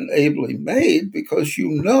intelligently and ably made because you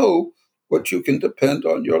know what you can depend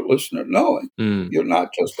on your listener knowing. You're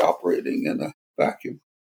not just operating in a vacuum.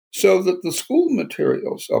 So that the school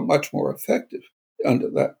materials are much more effective under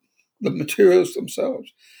that. The materials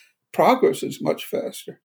themselves. Progress is much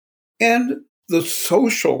faster. And the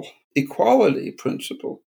social equality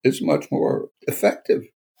principle is much more effective.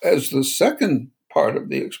 As the second part of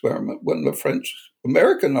the experiment, when the French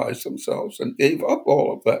Americanized themselves and gave up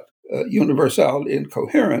all of that universality and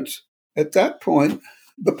coherence, at that point,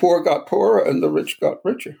 the poor got poorer and the rich got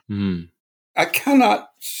richer. I cannot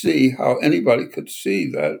see how anybody could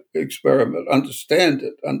see that experiment, understand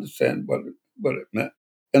what it meant.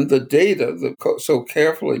 And the data, the so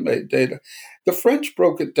carefully made data, the French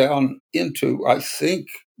broke it down into, I think,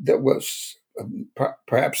 there was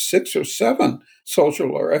perhaps 6 or 7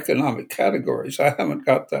 social or economic categories. I haven't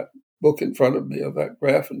got that book in front of me or that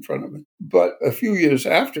graph in front of me. But a few years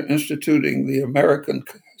after instituting the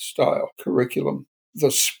American-style curriculum,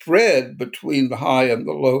 the spread between the high and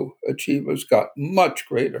the low achievers got much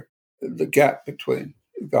greater. The gap between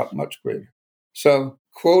got much greater. So,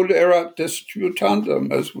 quod erat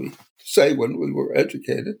disputandum, as we say when we were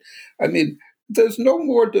educated. I mean, there's no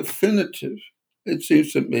more definitive, it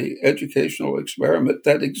seems to me, educational experiment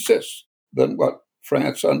that exists than what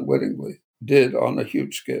France unwittingly did on a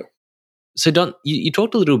huge scale. So, Don, you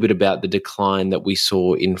talked a little bit about the decline that we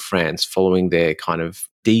saw in France following their kind of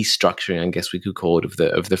destructuring, I guess we could call it,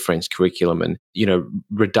 of the French curriculum and,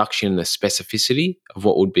 reduction in the specificity of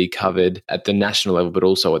what would be covered at the national level, but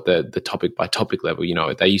also at the topic by topic level.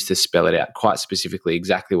 They used to spell it out quite specifically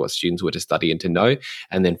exactly what students were to study and to know.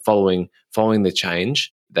 And then following the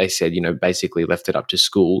change, they said, basically left it up to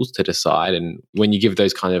schools to decide. And when you give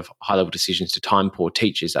those kind of high-level decisions to time-poor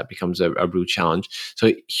teachers, that becomes a real challenge.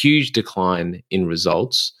 So huge decline in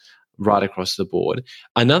results right across the board.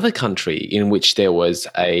 Another country in which there was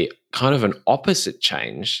a kind of an opposite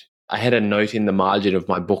change, I had a note in the margin of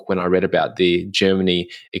my book when I read about the Germany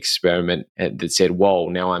experiment that said, whoa,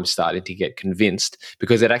 now I'm starting to get convinced,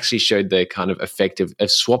 because it actually showed the kind of effect of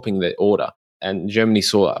swapping the order. And Germany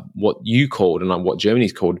saw what you called and what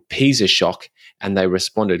Germany's called PISA shock, and they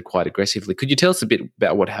responded quite aggressively. Could you tell us a bit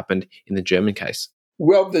about what happened in the German case?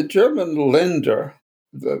 Well, the German Länder,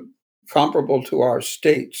 comparable to our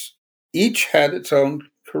states, each had its own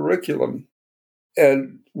curriculum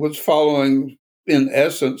and was following, in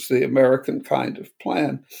essence, the American kind of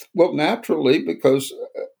plan. Well, naturally, because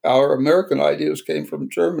our American ideas came from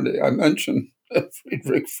Germany. I mentioned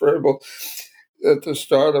Friedrich Froebel at the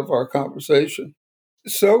start of our conversation.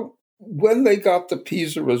 So when they got the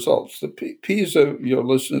PISA results, the PISA, your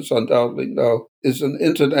listeners undoubtedly know, is an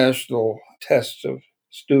international test of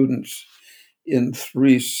students in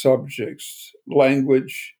 3 subjects: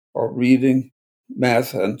 language or reading,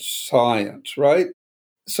 math, and science, right?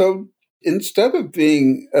 So instead of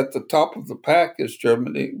being at the top of the pack, as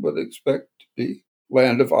Germany would expect to be,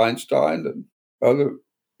 land of Einstein and other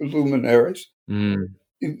luminaries,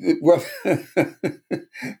 well,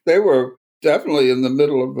 they were definitely in the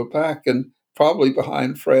middle of the pack and probably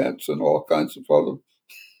behind France and all kinds of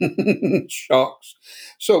other shocks.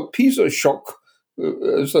 So PISA shock,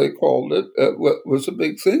 as they called it, was a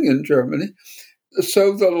big thing in Germany.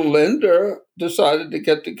 So the Länder decided to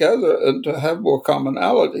get together and to have more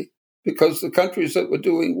commonality, because the countries that were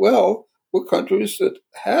doing well were countries that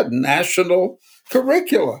had national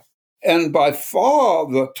curricula. And by far,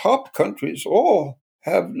 the top countries all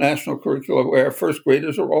have national curricula where first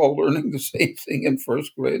graders are all learning the same thing in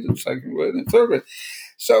first grade and second grade and third grade.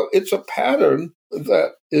 So it's a pattern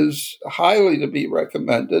that is highly to be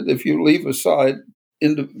recommended if you leave aside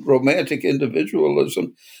romantic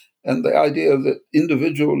individualism and the idea that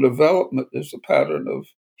individual development is the pattern of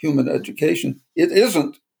human education. It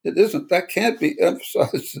isn't. It isn't. That can't be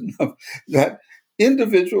emphasized enough, that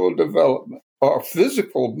individual development or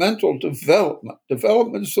physical, mental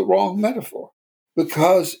development is the wrong metaphor,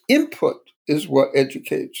 because input is what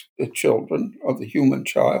educates the children or the human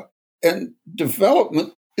child. And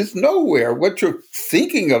development is nowhere. What you're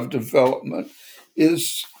thinking of development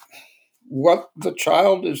is what the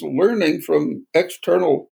child is learning from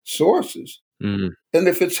external sources. And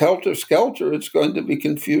if it's helter-skelter, it's going to be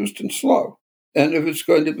confused and slow. And if it's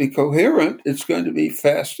going to be coherent, it's going to be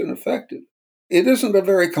fast and effective. It isn't a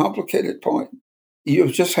very complicated point. You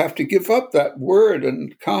just have to give up that word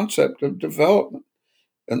and concept of development.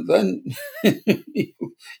 And then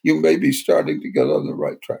you may be starting to get on the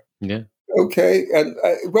right track. Yeah. Okay. And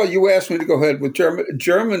you asked me to go ahead with Germany.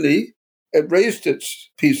 Germany raised its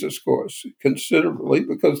PISA scores considerably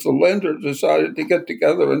because the Länder decided to get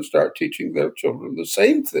together and start teaching their children the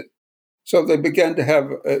same thing. So they began to have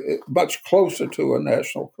much closer to a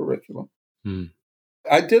national curriculum.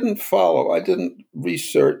 I didn't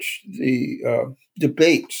research the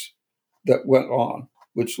debates that went on,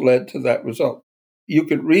 which led to that result. You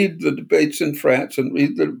could read the debates in France and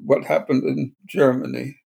read what happened in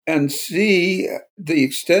Germany and see the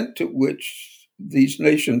extent to which these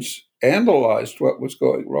nations analyzed what was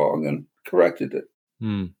going wrong and corrected it.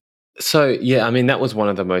 So, yeah, I mean, that was one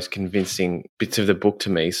of the most convincing bits of the book to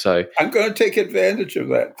me. So I'm going to take advantage of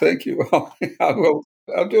that. Thank you. I'll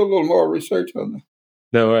do a little more research on that.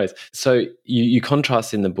 No worries. So you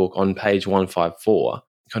contrast in the book on page 154,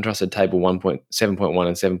 contrasted table 7.1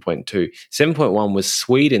 and 7.2. 7.1 was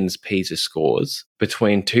Sweden's PISA scores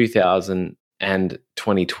between 2000 and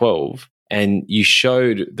 2012. And you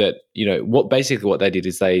showed that, what they did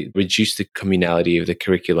is they reduced the communality of the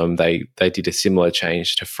curriculum. They did a similar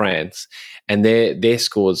change to France, and their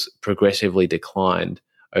scores progressively declined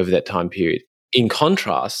over that time period. In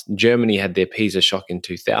contrast, Germany had their PISA shock in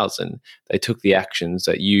 2000. They took the actions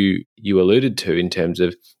that you alluded to in terms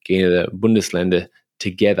of getting the Bundesländer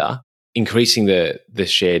together, increasing the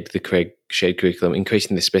shared curriculum,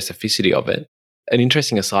 increasing the specificity of it. An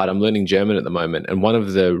interesting aside, I'm learning German at the moment, and one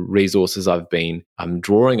of the resources I've been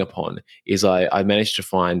drawing upon is I managed to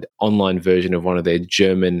find online version of one of their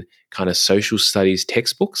German kind of social studies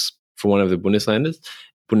textbooks for one of the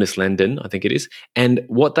Bundesländern, I think it is. And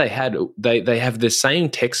what they had, they have the same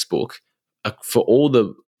textbook for all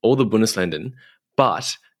the Bundesländern,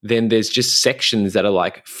 but then there's just sections that are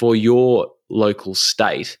like for your local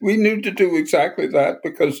state. We need to do exactly that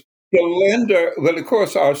because the Länder, well, of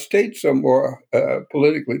course, our states are more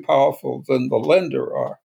politically powerful than the Länder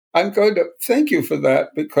are. I'm going to thank you for that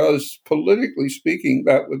because politically speaking,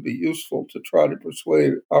 that would be useful to try to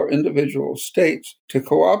persuade our individual states to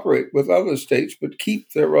cooperate with other states, but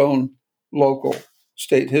keep their own local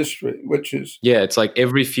state history, which is... Yeah, it's like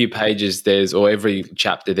every few pages every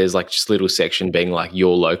chapter, there's like just a little section being like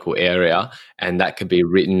your local area, and that could be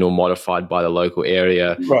written or modified by the local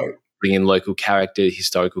area. Right. Bring in local characters,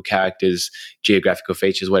 historical characters, geographical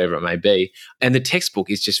features, whatever it may be. And the textbook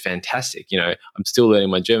is just fantastic. I'm still learning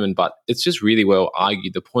my German, but it's just really well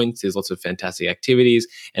argued. The points, there's lots of fantastic activities.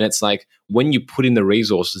 And it's like when you put in the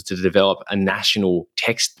resources to develop a national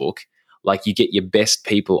textbook, like you get your best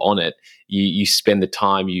people on it, you spend the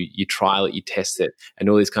time, you trial it, you test it, and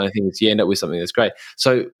all these kind of things, you end up with something that's great.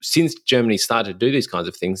 So since Germany started to do these kinds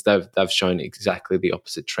of things, they've shown exactly the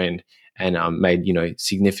opposite trend and made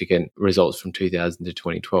significant results from 2000 to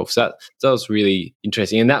 2012. So that was really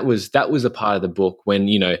interesting, and that was a part of the book when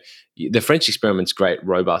the French experiment's great,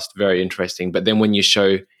 robust, very interesting, but then when you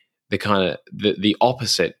show the kind of the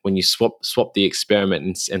opposite, when you swap the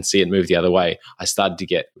experiment and see it move the other way, I started to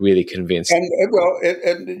get really convinced.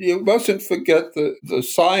 And you mustn't forget the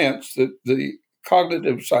science, the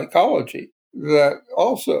cognitive psychology that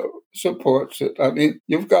also supports it. I mean,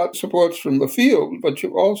 you've got supports from the field, but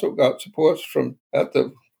you've also got supports from at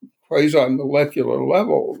the quasi-molecular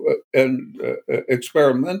level and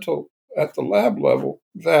experimental at the lab level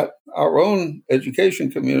that our own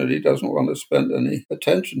education community doesn't want to spend any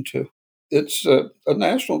attention to. It's a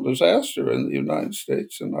national disaster in the United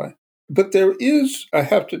States. But there is, I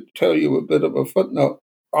have to tell you a bit of a footnote.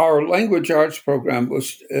 Our language arts program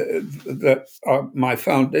was my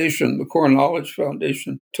foundation, the Core Knowledge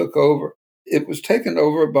Foundation, took over. it was taken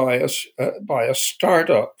over by a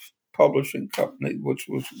startup publishing company, which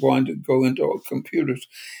was going to go into computers.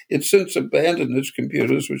 It's since abandoned its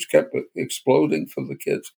computers, which kept exploding for the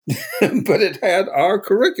kids. But it had our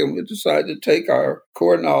curriculum. We decided to take our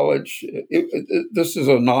core knowledge. This is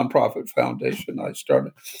a nonprofit foundation I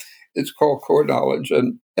started. It's called Core Knowledge.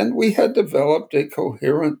 And we had developed a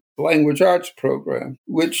coherent language arts program,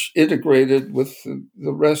 which integrated with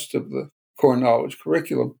the rest of the core knowledge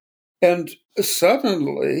curriculum. And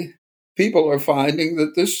suddenly, people are finding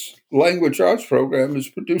that this language arts program is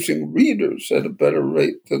producing readers at a better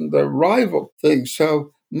rate than their rival thing.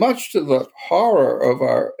 So much to the horror of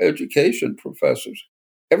our education professors,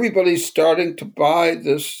 everybody's starting to buy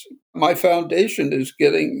this. My foundation is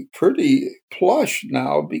getting pretty plush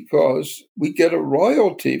now because we get a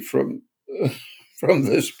royalty from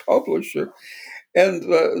this publisher.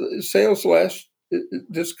 And sales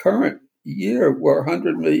this current year were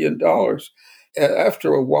 $100 million.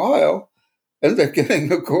 After a while, and they're getting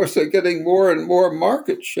more and more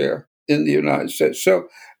market share in the United States. So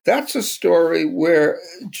that's a story where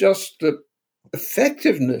just the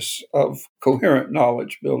effectiveness of coherent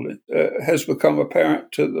knowledge building has become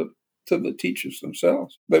apparent to the teachers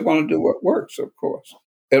themselves. They want to do what works, of course,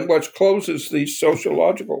 and what closes these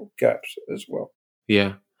sociological gaps as well.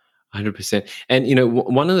 Yeah. 100%. And,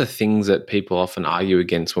 one of the things that people often argue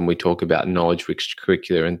against when we talk about knowledge-rich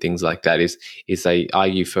curricula and things like that is they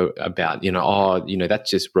argue about, that's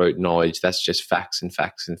just rote knowledge, that's just facts and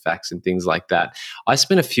facts and facts and things like that. I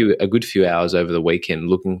spent a good few hours over the weekend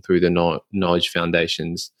looking through the Knowledge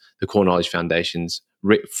Foundations, the Core Knowledge Foundation's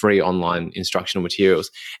free online instructional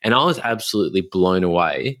materials, and I was absolutely blown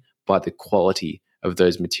away by the quality of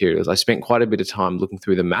those materials. I spent quite a bit of time looking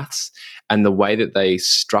through the maths and the way that they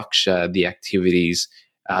structure the activities,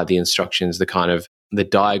 the instructions, the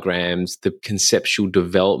diagrams, the conceptual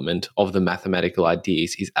development of the mathematical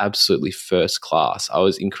ideas is absolutely first class. I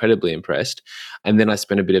was incredibly impressed. And then I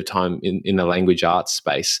spent a bit of time in the language arts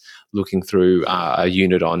space looking through a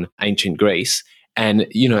unit on ancient Greece. And,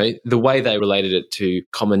 the way they related it to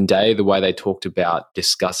common day, the way they talked about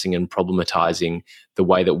discussing and problematizing the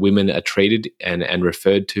way that women are treated and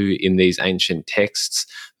referred to in these ancient texts,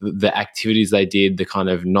 the activities they did, the kind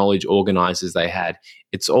of knowledge organizers they had,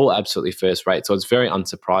 it's all absolutely first rate. So it's very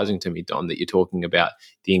unsurprising to me, Don, that you're talking about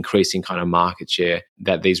the increasing kind of market share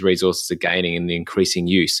that these resources are gaining and the increasing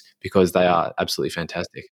use, because they are absolutely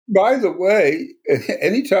fantastic. By the way,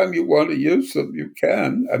 anytime you want to use them, you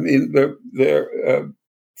can. I mean, they're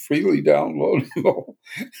freely downloadable.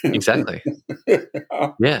 Exactly.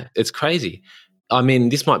 Yeah, it's crazy. I mean,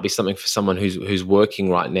 this might be something for someone who's working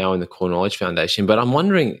right now in the Core Knowledge Foundation, but I'm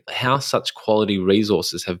wondering how such quality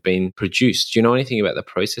resources have been produced. Do you know anything about the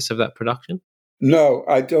process of that production? No,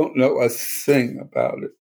 I don't know a thing about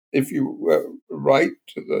it. If you write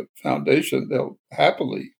to the foundation, they'll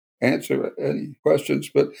happily answer any questions,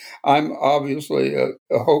 but I'm obviously a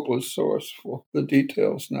hopeless source for the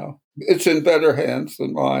details now. It's in better hands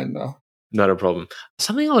than mine now. Not a problem.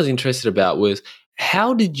 Something I was interested about was,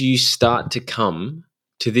 how did you start to come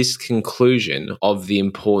to this conclusion of the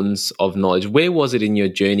importance of knowledge? Where was it in your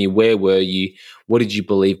journey? Where were you? What did you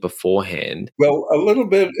believe beforehand? Well, a little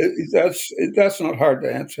bit, that's not hard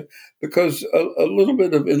to answer, because a little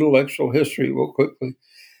bit of intellectual history will quickly.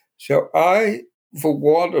 So I, for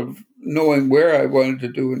want of knowing where I wanted to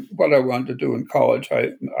do and what I wanted to do in college,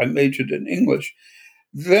 I majored in English.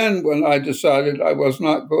 Then when I decided I was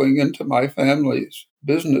not going into my family's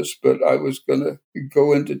business, but I was going to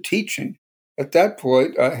go into teaching, at that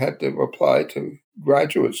point I had to apply to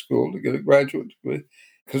graduate school to get a graduate degree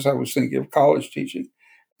because I was thinking of college teaching.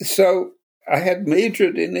 So I had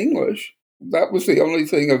majored in English. That was the only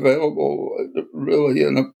thing available really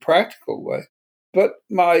in a practical way. But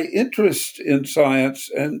my interest in science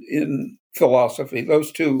and in philosophy,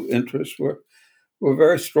 those two interests were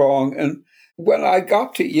very strong. And when I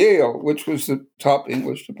got to Yale, which was the top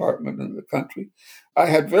English department in the country, I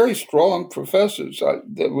had very strong professors.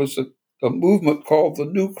 There was a movement called the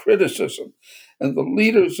New Criticism, and the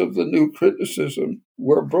leaders of the New Criticism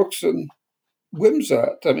were Brooks and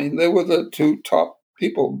Wimsatt. I mean, they were the two top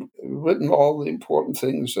people, written all the important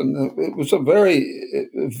things, and it was a very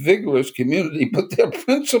vigorous community. But their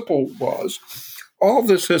principle was, all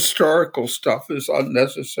this historical stuff is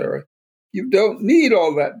unnecessary. You don't need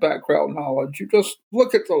all that background knowledge. You just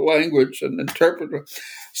look at the language and interpret it.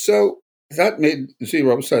 So that made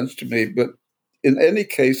zero sense to me. But in any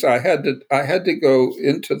case, I had to go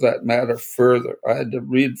into that matter further. I had to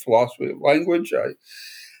read philosophy of language.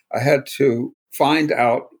 I had to find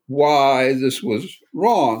out why this was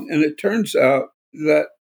wrong. And it turns out that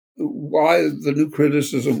why the new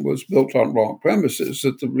criticism was built on wrong premises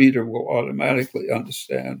that the reader will automatically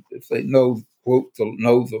understand if they know, quote,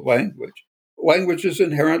 know the language. Language is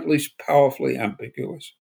inherently powerfully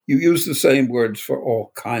ambiguous. You use the same words for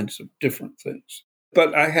all kinds of different things.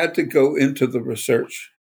 But I had to go into the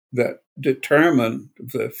research that determined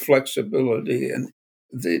the flexibility and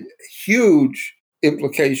the huge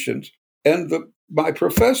implications. And my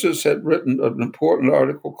professors had written an important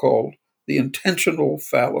article called The Intentional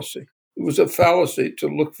Fallacy. It was a fallacy to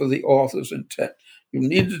look for the author's intent. You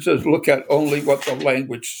needed to look at only what the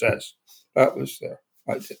language says. That was their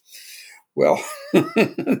idea. Well,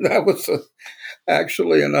 that was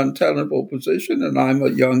actually an untenable position, and I'm a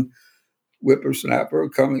young whippersnapper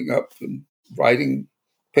coming up and writing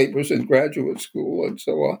papers in graduate school and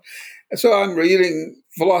so on. And so I'm reading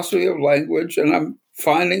philosophy of language, and I'm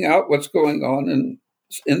finding out what's going on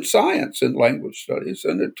in science and language studies.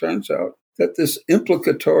 And it turns out that this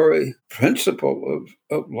implicatory principle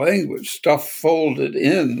of language, stuff folded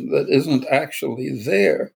in that isn't actually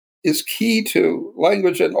there, is key to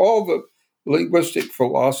language. And all the linguistic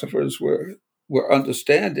philosophers were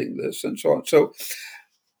understanding this and so on. So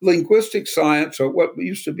linguistic science, or what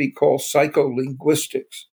used to be called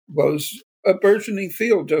psycholinguistics, was a burgeoning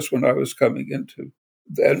field just when I was coming into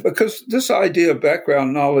that. Because this idea of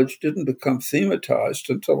background knowledge didn't become thematized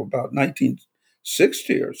until about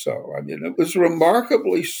 1960 or so. I mean, it was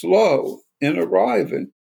remarkably slow in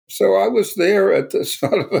arriving. So I was there at the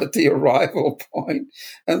sort of at the arrival point,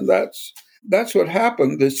 and that's what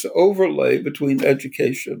happened. This overlay between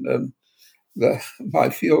education and my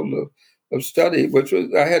field of study, which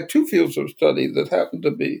was, I had two fields of study that happened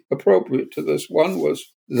to be appropriate to this. One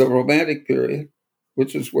was the Romantic period,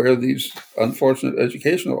 which is where these unfortunate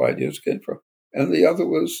educational ideas came from, and the other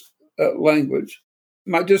was language.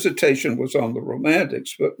 My dissertation was on the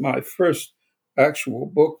Romantics, but my first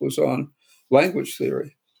actual book was on language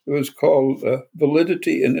theory. It was called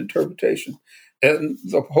Validity in Interpretation. And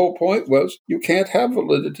the whole point was you can't have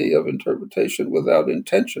validity of interpretation without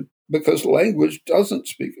intention, because language doesn't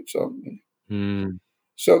speak its own meaning.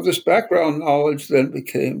 So this background knowledge then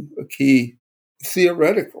became a key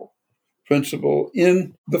theoretical principle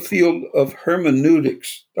in the field of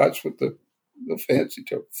hermeneutics. That's what the fancy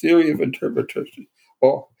term, theory of interpretation,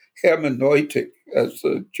 or hermeneutic, as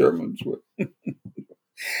the Germans would.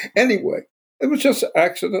 Anyway, it was just an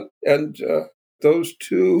accident, and those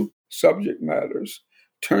two subject matters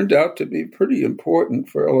turned out to be pretty important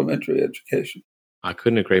for elementary education. I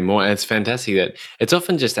couldn't agree more. And it's fantastic that it's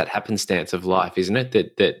often just that happenstance of life, isn't it?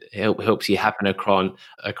 That helps you happen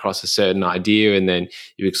across a certain idea, and then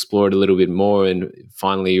you explore it a little bit more, and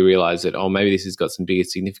finally you realize that, oh, maybe this has got some bigger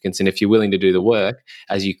significance. And if you're willing to do the work,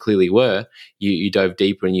 as you clearly were, you dove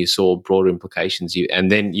deeper and you saw broader implications.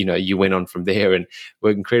 And then, you went on from there and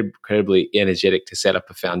were incredibly energetic to set up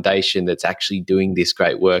a foundation that's actually doing this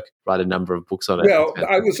great work, write a number of books on it. Well,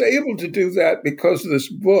 I was able to do that because this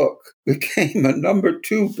book became a number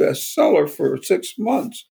 2 bestseller for 6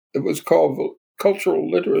 months. It was called Cultural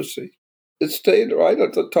Literacy. It stayed right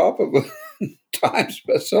at the top of the Times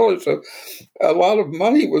bestseller. So a lot of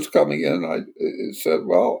money was coming in. I said,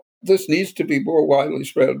 well, this needs to be more widely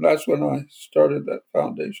spread. And that's when I started that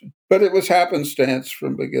foundation. But it was happenstance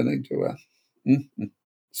from beginning to end. Mm-hmm.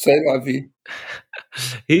 C'est la vie.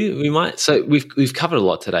 So we've covered a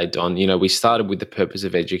lot today, Don. We started with the purpose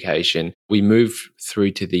of education. We moved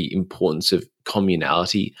through to the importance of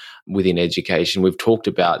communality within education. We've talked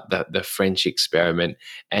about the French experiment,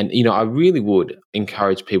 and I really would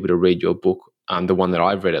encourage people to read your book, the one that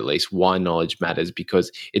I've read at least, Why Knowledge Matters, because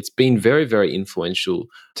it's been very, very influential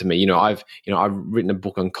to me. I've written a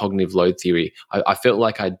book on cognitive load theory. I felt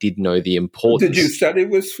like I did know the importance. Did you study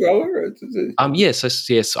with Sweller?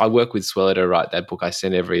 Yes, I work with Sweller to write that book. I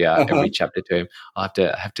send every chapter to him. I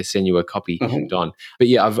have to send you a copy, Don. But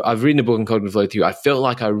yeah, I've written a book on cognitive load theory. I felt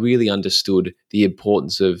like I really understood the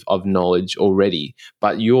importance of knowledge already,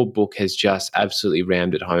 but your book has just absolutely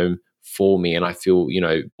rammed it home for me, and I feel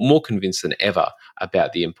more convinced than ever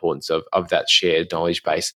about the importance of that shared knowledge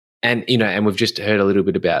base. And and we've just heard a little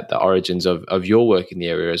bit about the origins of your work in the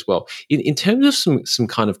area as well. In terms of some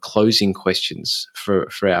kind of closing questions for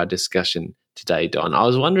our discussion today, Don, I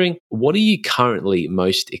was wondering, what are you currently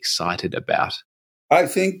most excited about? I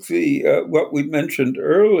think what we mentioned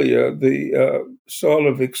earlier, the sort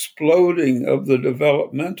of exploding of the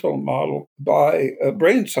developmental model by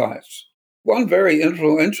brain science. One very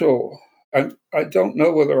influential, I don't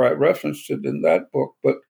know whether I referenced it in that book,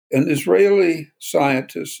 but an Israeli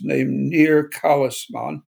scientist named Nir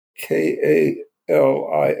Kalisman, Kalisman,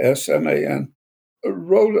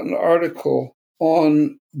 wrote an article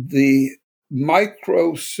on the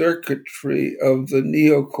microcircuitry of the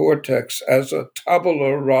neocortex as a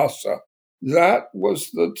tabula rasa. That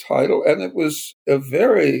was the title, and it was a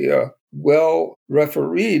very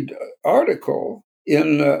well-refereed article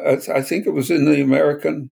in, I think it was in the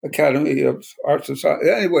American Academy of Arts and Sciences.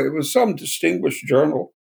 Anyway, it was some distinguished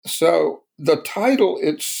journal. So the title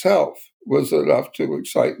itself was enough to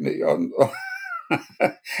excite me.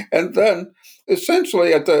 And then,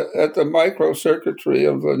 essentially, at the microcircuitry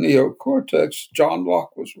of the neocortex, John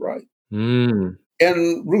Locke was right. And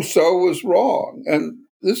Rousseau was wrong. And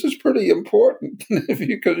this is pretty important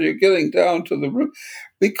because you're getting down to the root.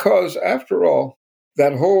 Because, after all,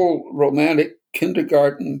 that whole romantic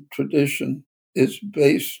kindergarten tradition is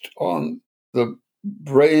based on the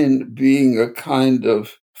brain being a kind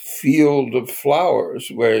of field of flowers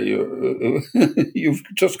where you've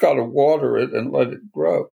just got to water it and let it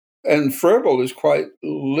grow. And Froebel is quite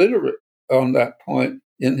literate on that point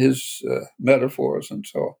in his metaphors and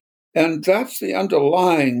so on. And that's the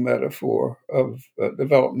underlying metaphor of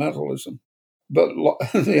developmentalism. But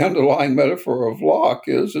the underlying metaphor of Locke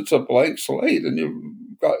is it's a blank slate and you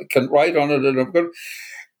can write on it.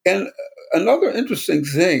 And another interesting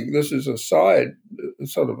thing, this is a side,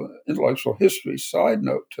 sort of an intellectual history side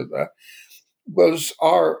note to that, was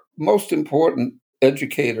our most important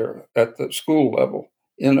educator at the school level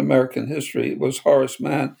in American history was Horace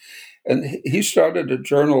Mann. And he started a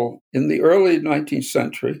journal in the early 19th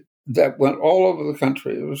century that went all over the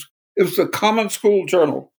country. It was the Common School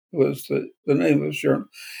Journal, was the name of his journal.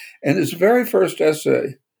 And his very first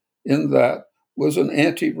essay in that was an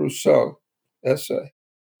anti-Rousseau essay.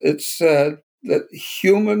 It said that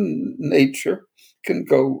human nature can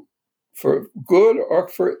go for good or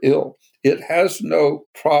for ill. It has no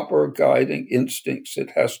proper guiding instincts.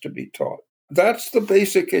 It has to be taught. That's the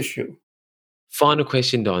basic issue. Final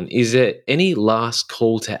question, Don. Is there any last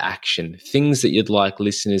call to action, things that you'd like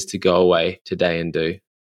listeners to go away today and do?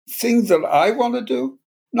 Things that I want to do?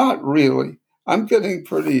 Not really. I'm getting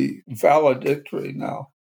pretty valedictory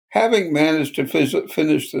now. Having managed to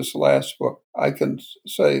finish this last book, I can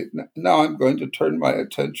say now I'm going to turn my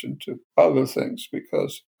attention to other things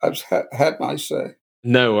because I've had my say.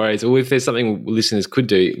 No worries. Well, if there's something listeners could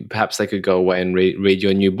do, perhaps they could go away and read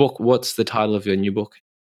your new book. What's the title of your new book?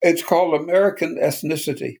 It's called American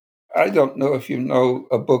Ethnicity. I don't know if you know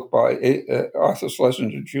a book by Arthur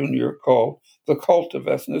Schlesinger Jr. called The Cult of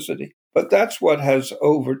Ethnicity, but that's what has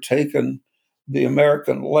overtaken the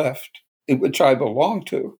American left, in which I belong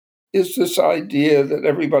to, is this idea that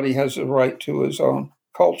everybody has a right to his own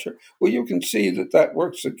culture. Well, you can see that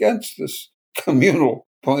works against this communal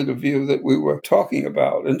point of view that we were talking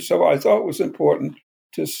about. And so I thought it was important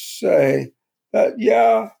to say that,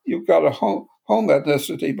 yeah, you've got a home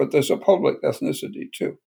ethnicity, but there's a public ethnicity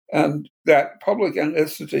too. And that public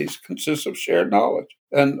ethnicity consists of shared knowledge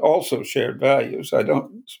and also shared values. I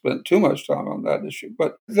don't spend too much time on that issue,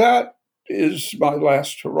 but that is my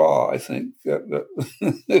last hurrah, I think,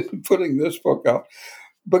 putting this book out,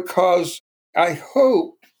 because I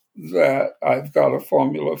hope that I've got a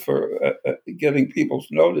formula for getting people's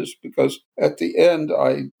notice, because at the end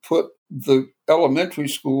I put the elementary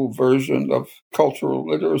school version of cultural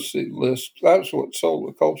literacy list. That's what sold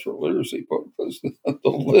the cultural literacy book, was the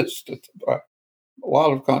list at the back. A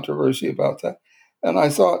lot of controversy about that. And I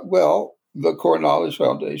thought, well, the Core Knowledge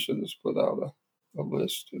Foundation has put out a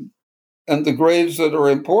list. And the grades that are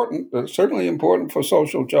important, certainly important for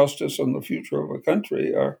social justice and the future of a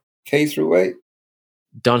country, are K through 8.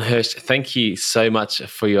 Don Hurst, thank you so much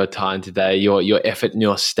for your time today, your effort and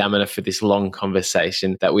your stamina for this long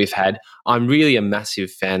conversation that we've had. I'm really a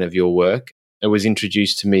massive fan of your work. It was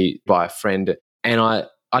introduced to me by a friend, and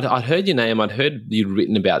I'd heard your name, I'd heard you'd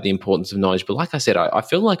written about the importance of knowledge, but like I said, I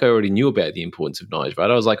feel like I already knew about the importance of knowledge,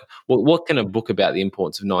 right? I was like, well, what can a book about the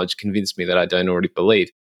importance of knowledge convince me that I don't already believe?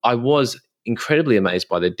 I was incredibly amazed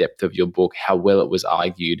by the depth of your book, how well it was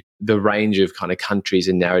argued, the range of kind of countries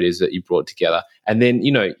and narratives that you brought together. And then,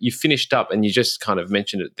 you finished up and you just kind of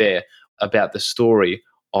mentioned it there about the story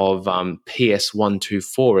of PS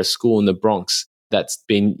 124, a school in the Bronx that's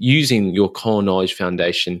been using your Core Knowledge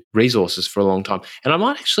Foundation resources for a long time. And I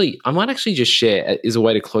might actually just share, as a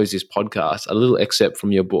way to close this podcast, a little excerpt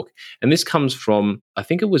from your book. And this comes from, I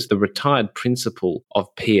think it was the retired principal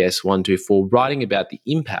of PS 124, writing about the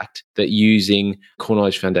impact that using Core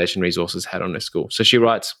Knowledge Foundation resources had on her school. So she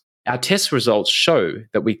writes, "Our test results show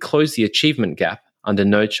that we closed the achievement gap under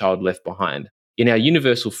No Child Left Behind. In our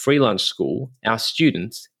universal free lunch school, our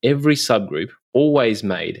students, every subgroup, always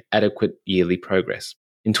made adequate yearly progress.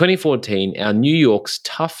 In 2014, our New York's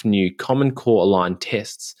tough new Common Core aligned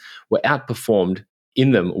tests were outperformed.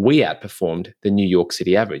 In them, we outperformed the New York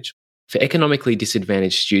City average. For economically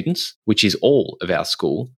disadvantaged students, which is all of our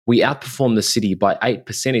school, we outperformed the city by 8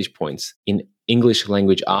 percentage points in English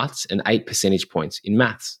language arts and 8 percentage points in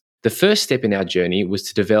maths. The first step in our journey was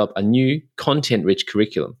to develop a new content-rich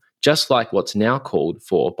curriculum, just like what's now called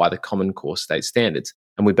for by the Common Core State Standards,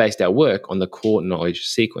 and we based our work on the core knowledge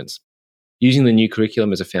sequence. Using the new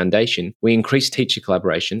curriculum as a foundation, we increased teacher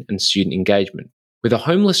collaboration and student engagement. With a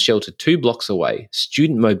homeless shelter 2 blocks away,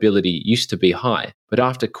 student mobility used to be high, but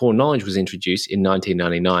after core knowledge was introduced in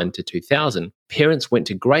 1999 to 2000, parents went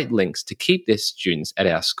to great lengths to keep their students at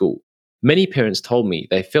our school. Many parents told me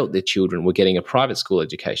they felt their children were getting a private school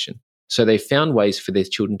education, so they found ways for their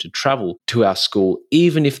children to travel to our school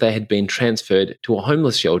even if they had been transferred to a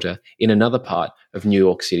homeless shelter in another part of New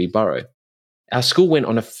York City borough. Our school went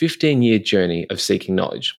on a 15-year journey of seeking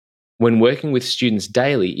knowledge. When working with students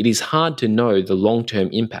daily, it is hard to know the long-term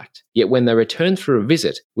impact. Yet when they return for a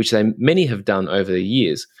visit, which many have done over the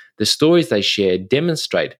years, the stories they share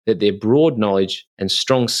demonstrate that their broad knowledge and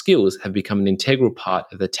strong skills have become an integral part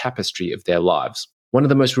of the tapestry of their lives. One of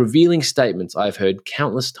the most revealing statements I've heard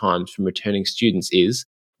countless times from returning students is,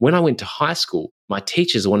 "When I went to high school, my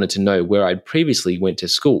teachers wanted to know where I'd previously went to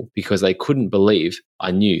school because they couldn't believe I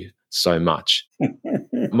knew so much."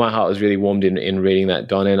 My heart was really warmed in reading that,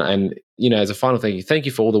 Don. And as a final thank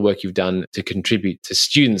you for all the work you've done to contribute to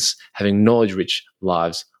students having knowledge-rich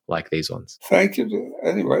lives like these ones. Thank you.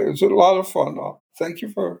 Anyway, it was a lot of fun. Thank you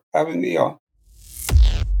for having me on.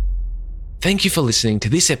 Thank you for listening to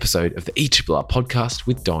this episode of the ERRR podcast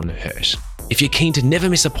with Don Hirsch. If you're keen to never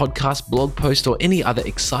miss a podcast, blog post, or any other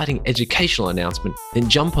exciting educational announcement, then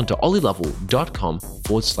jump onto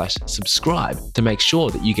ollielovell.com/subscribe to make sure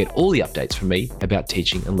that you get all the updates from me about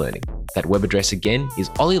teaching and learning. That web address again is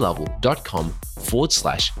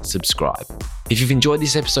ollielovell.com/subscribe. If you've enjoyed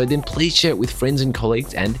this episode, then please share it with friends and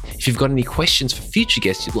colleagues. And if you've got any questions for future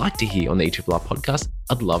guests you'd like to hear on the ERRR podcast,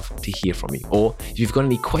 I'd love to hear from you. Or if you've got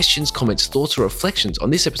any questions, comments, thoughts, or reflections on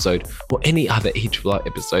this episode or any other ERRR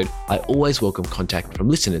episode, I always welcome contact from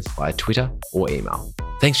listeners via Twitter or email.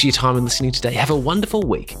 Thanks for your time and listening today. Have a wonderful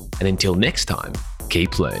week. And until next time,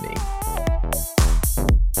 keep learning.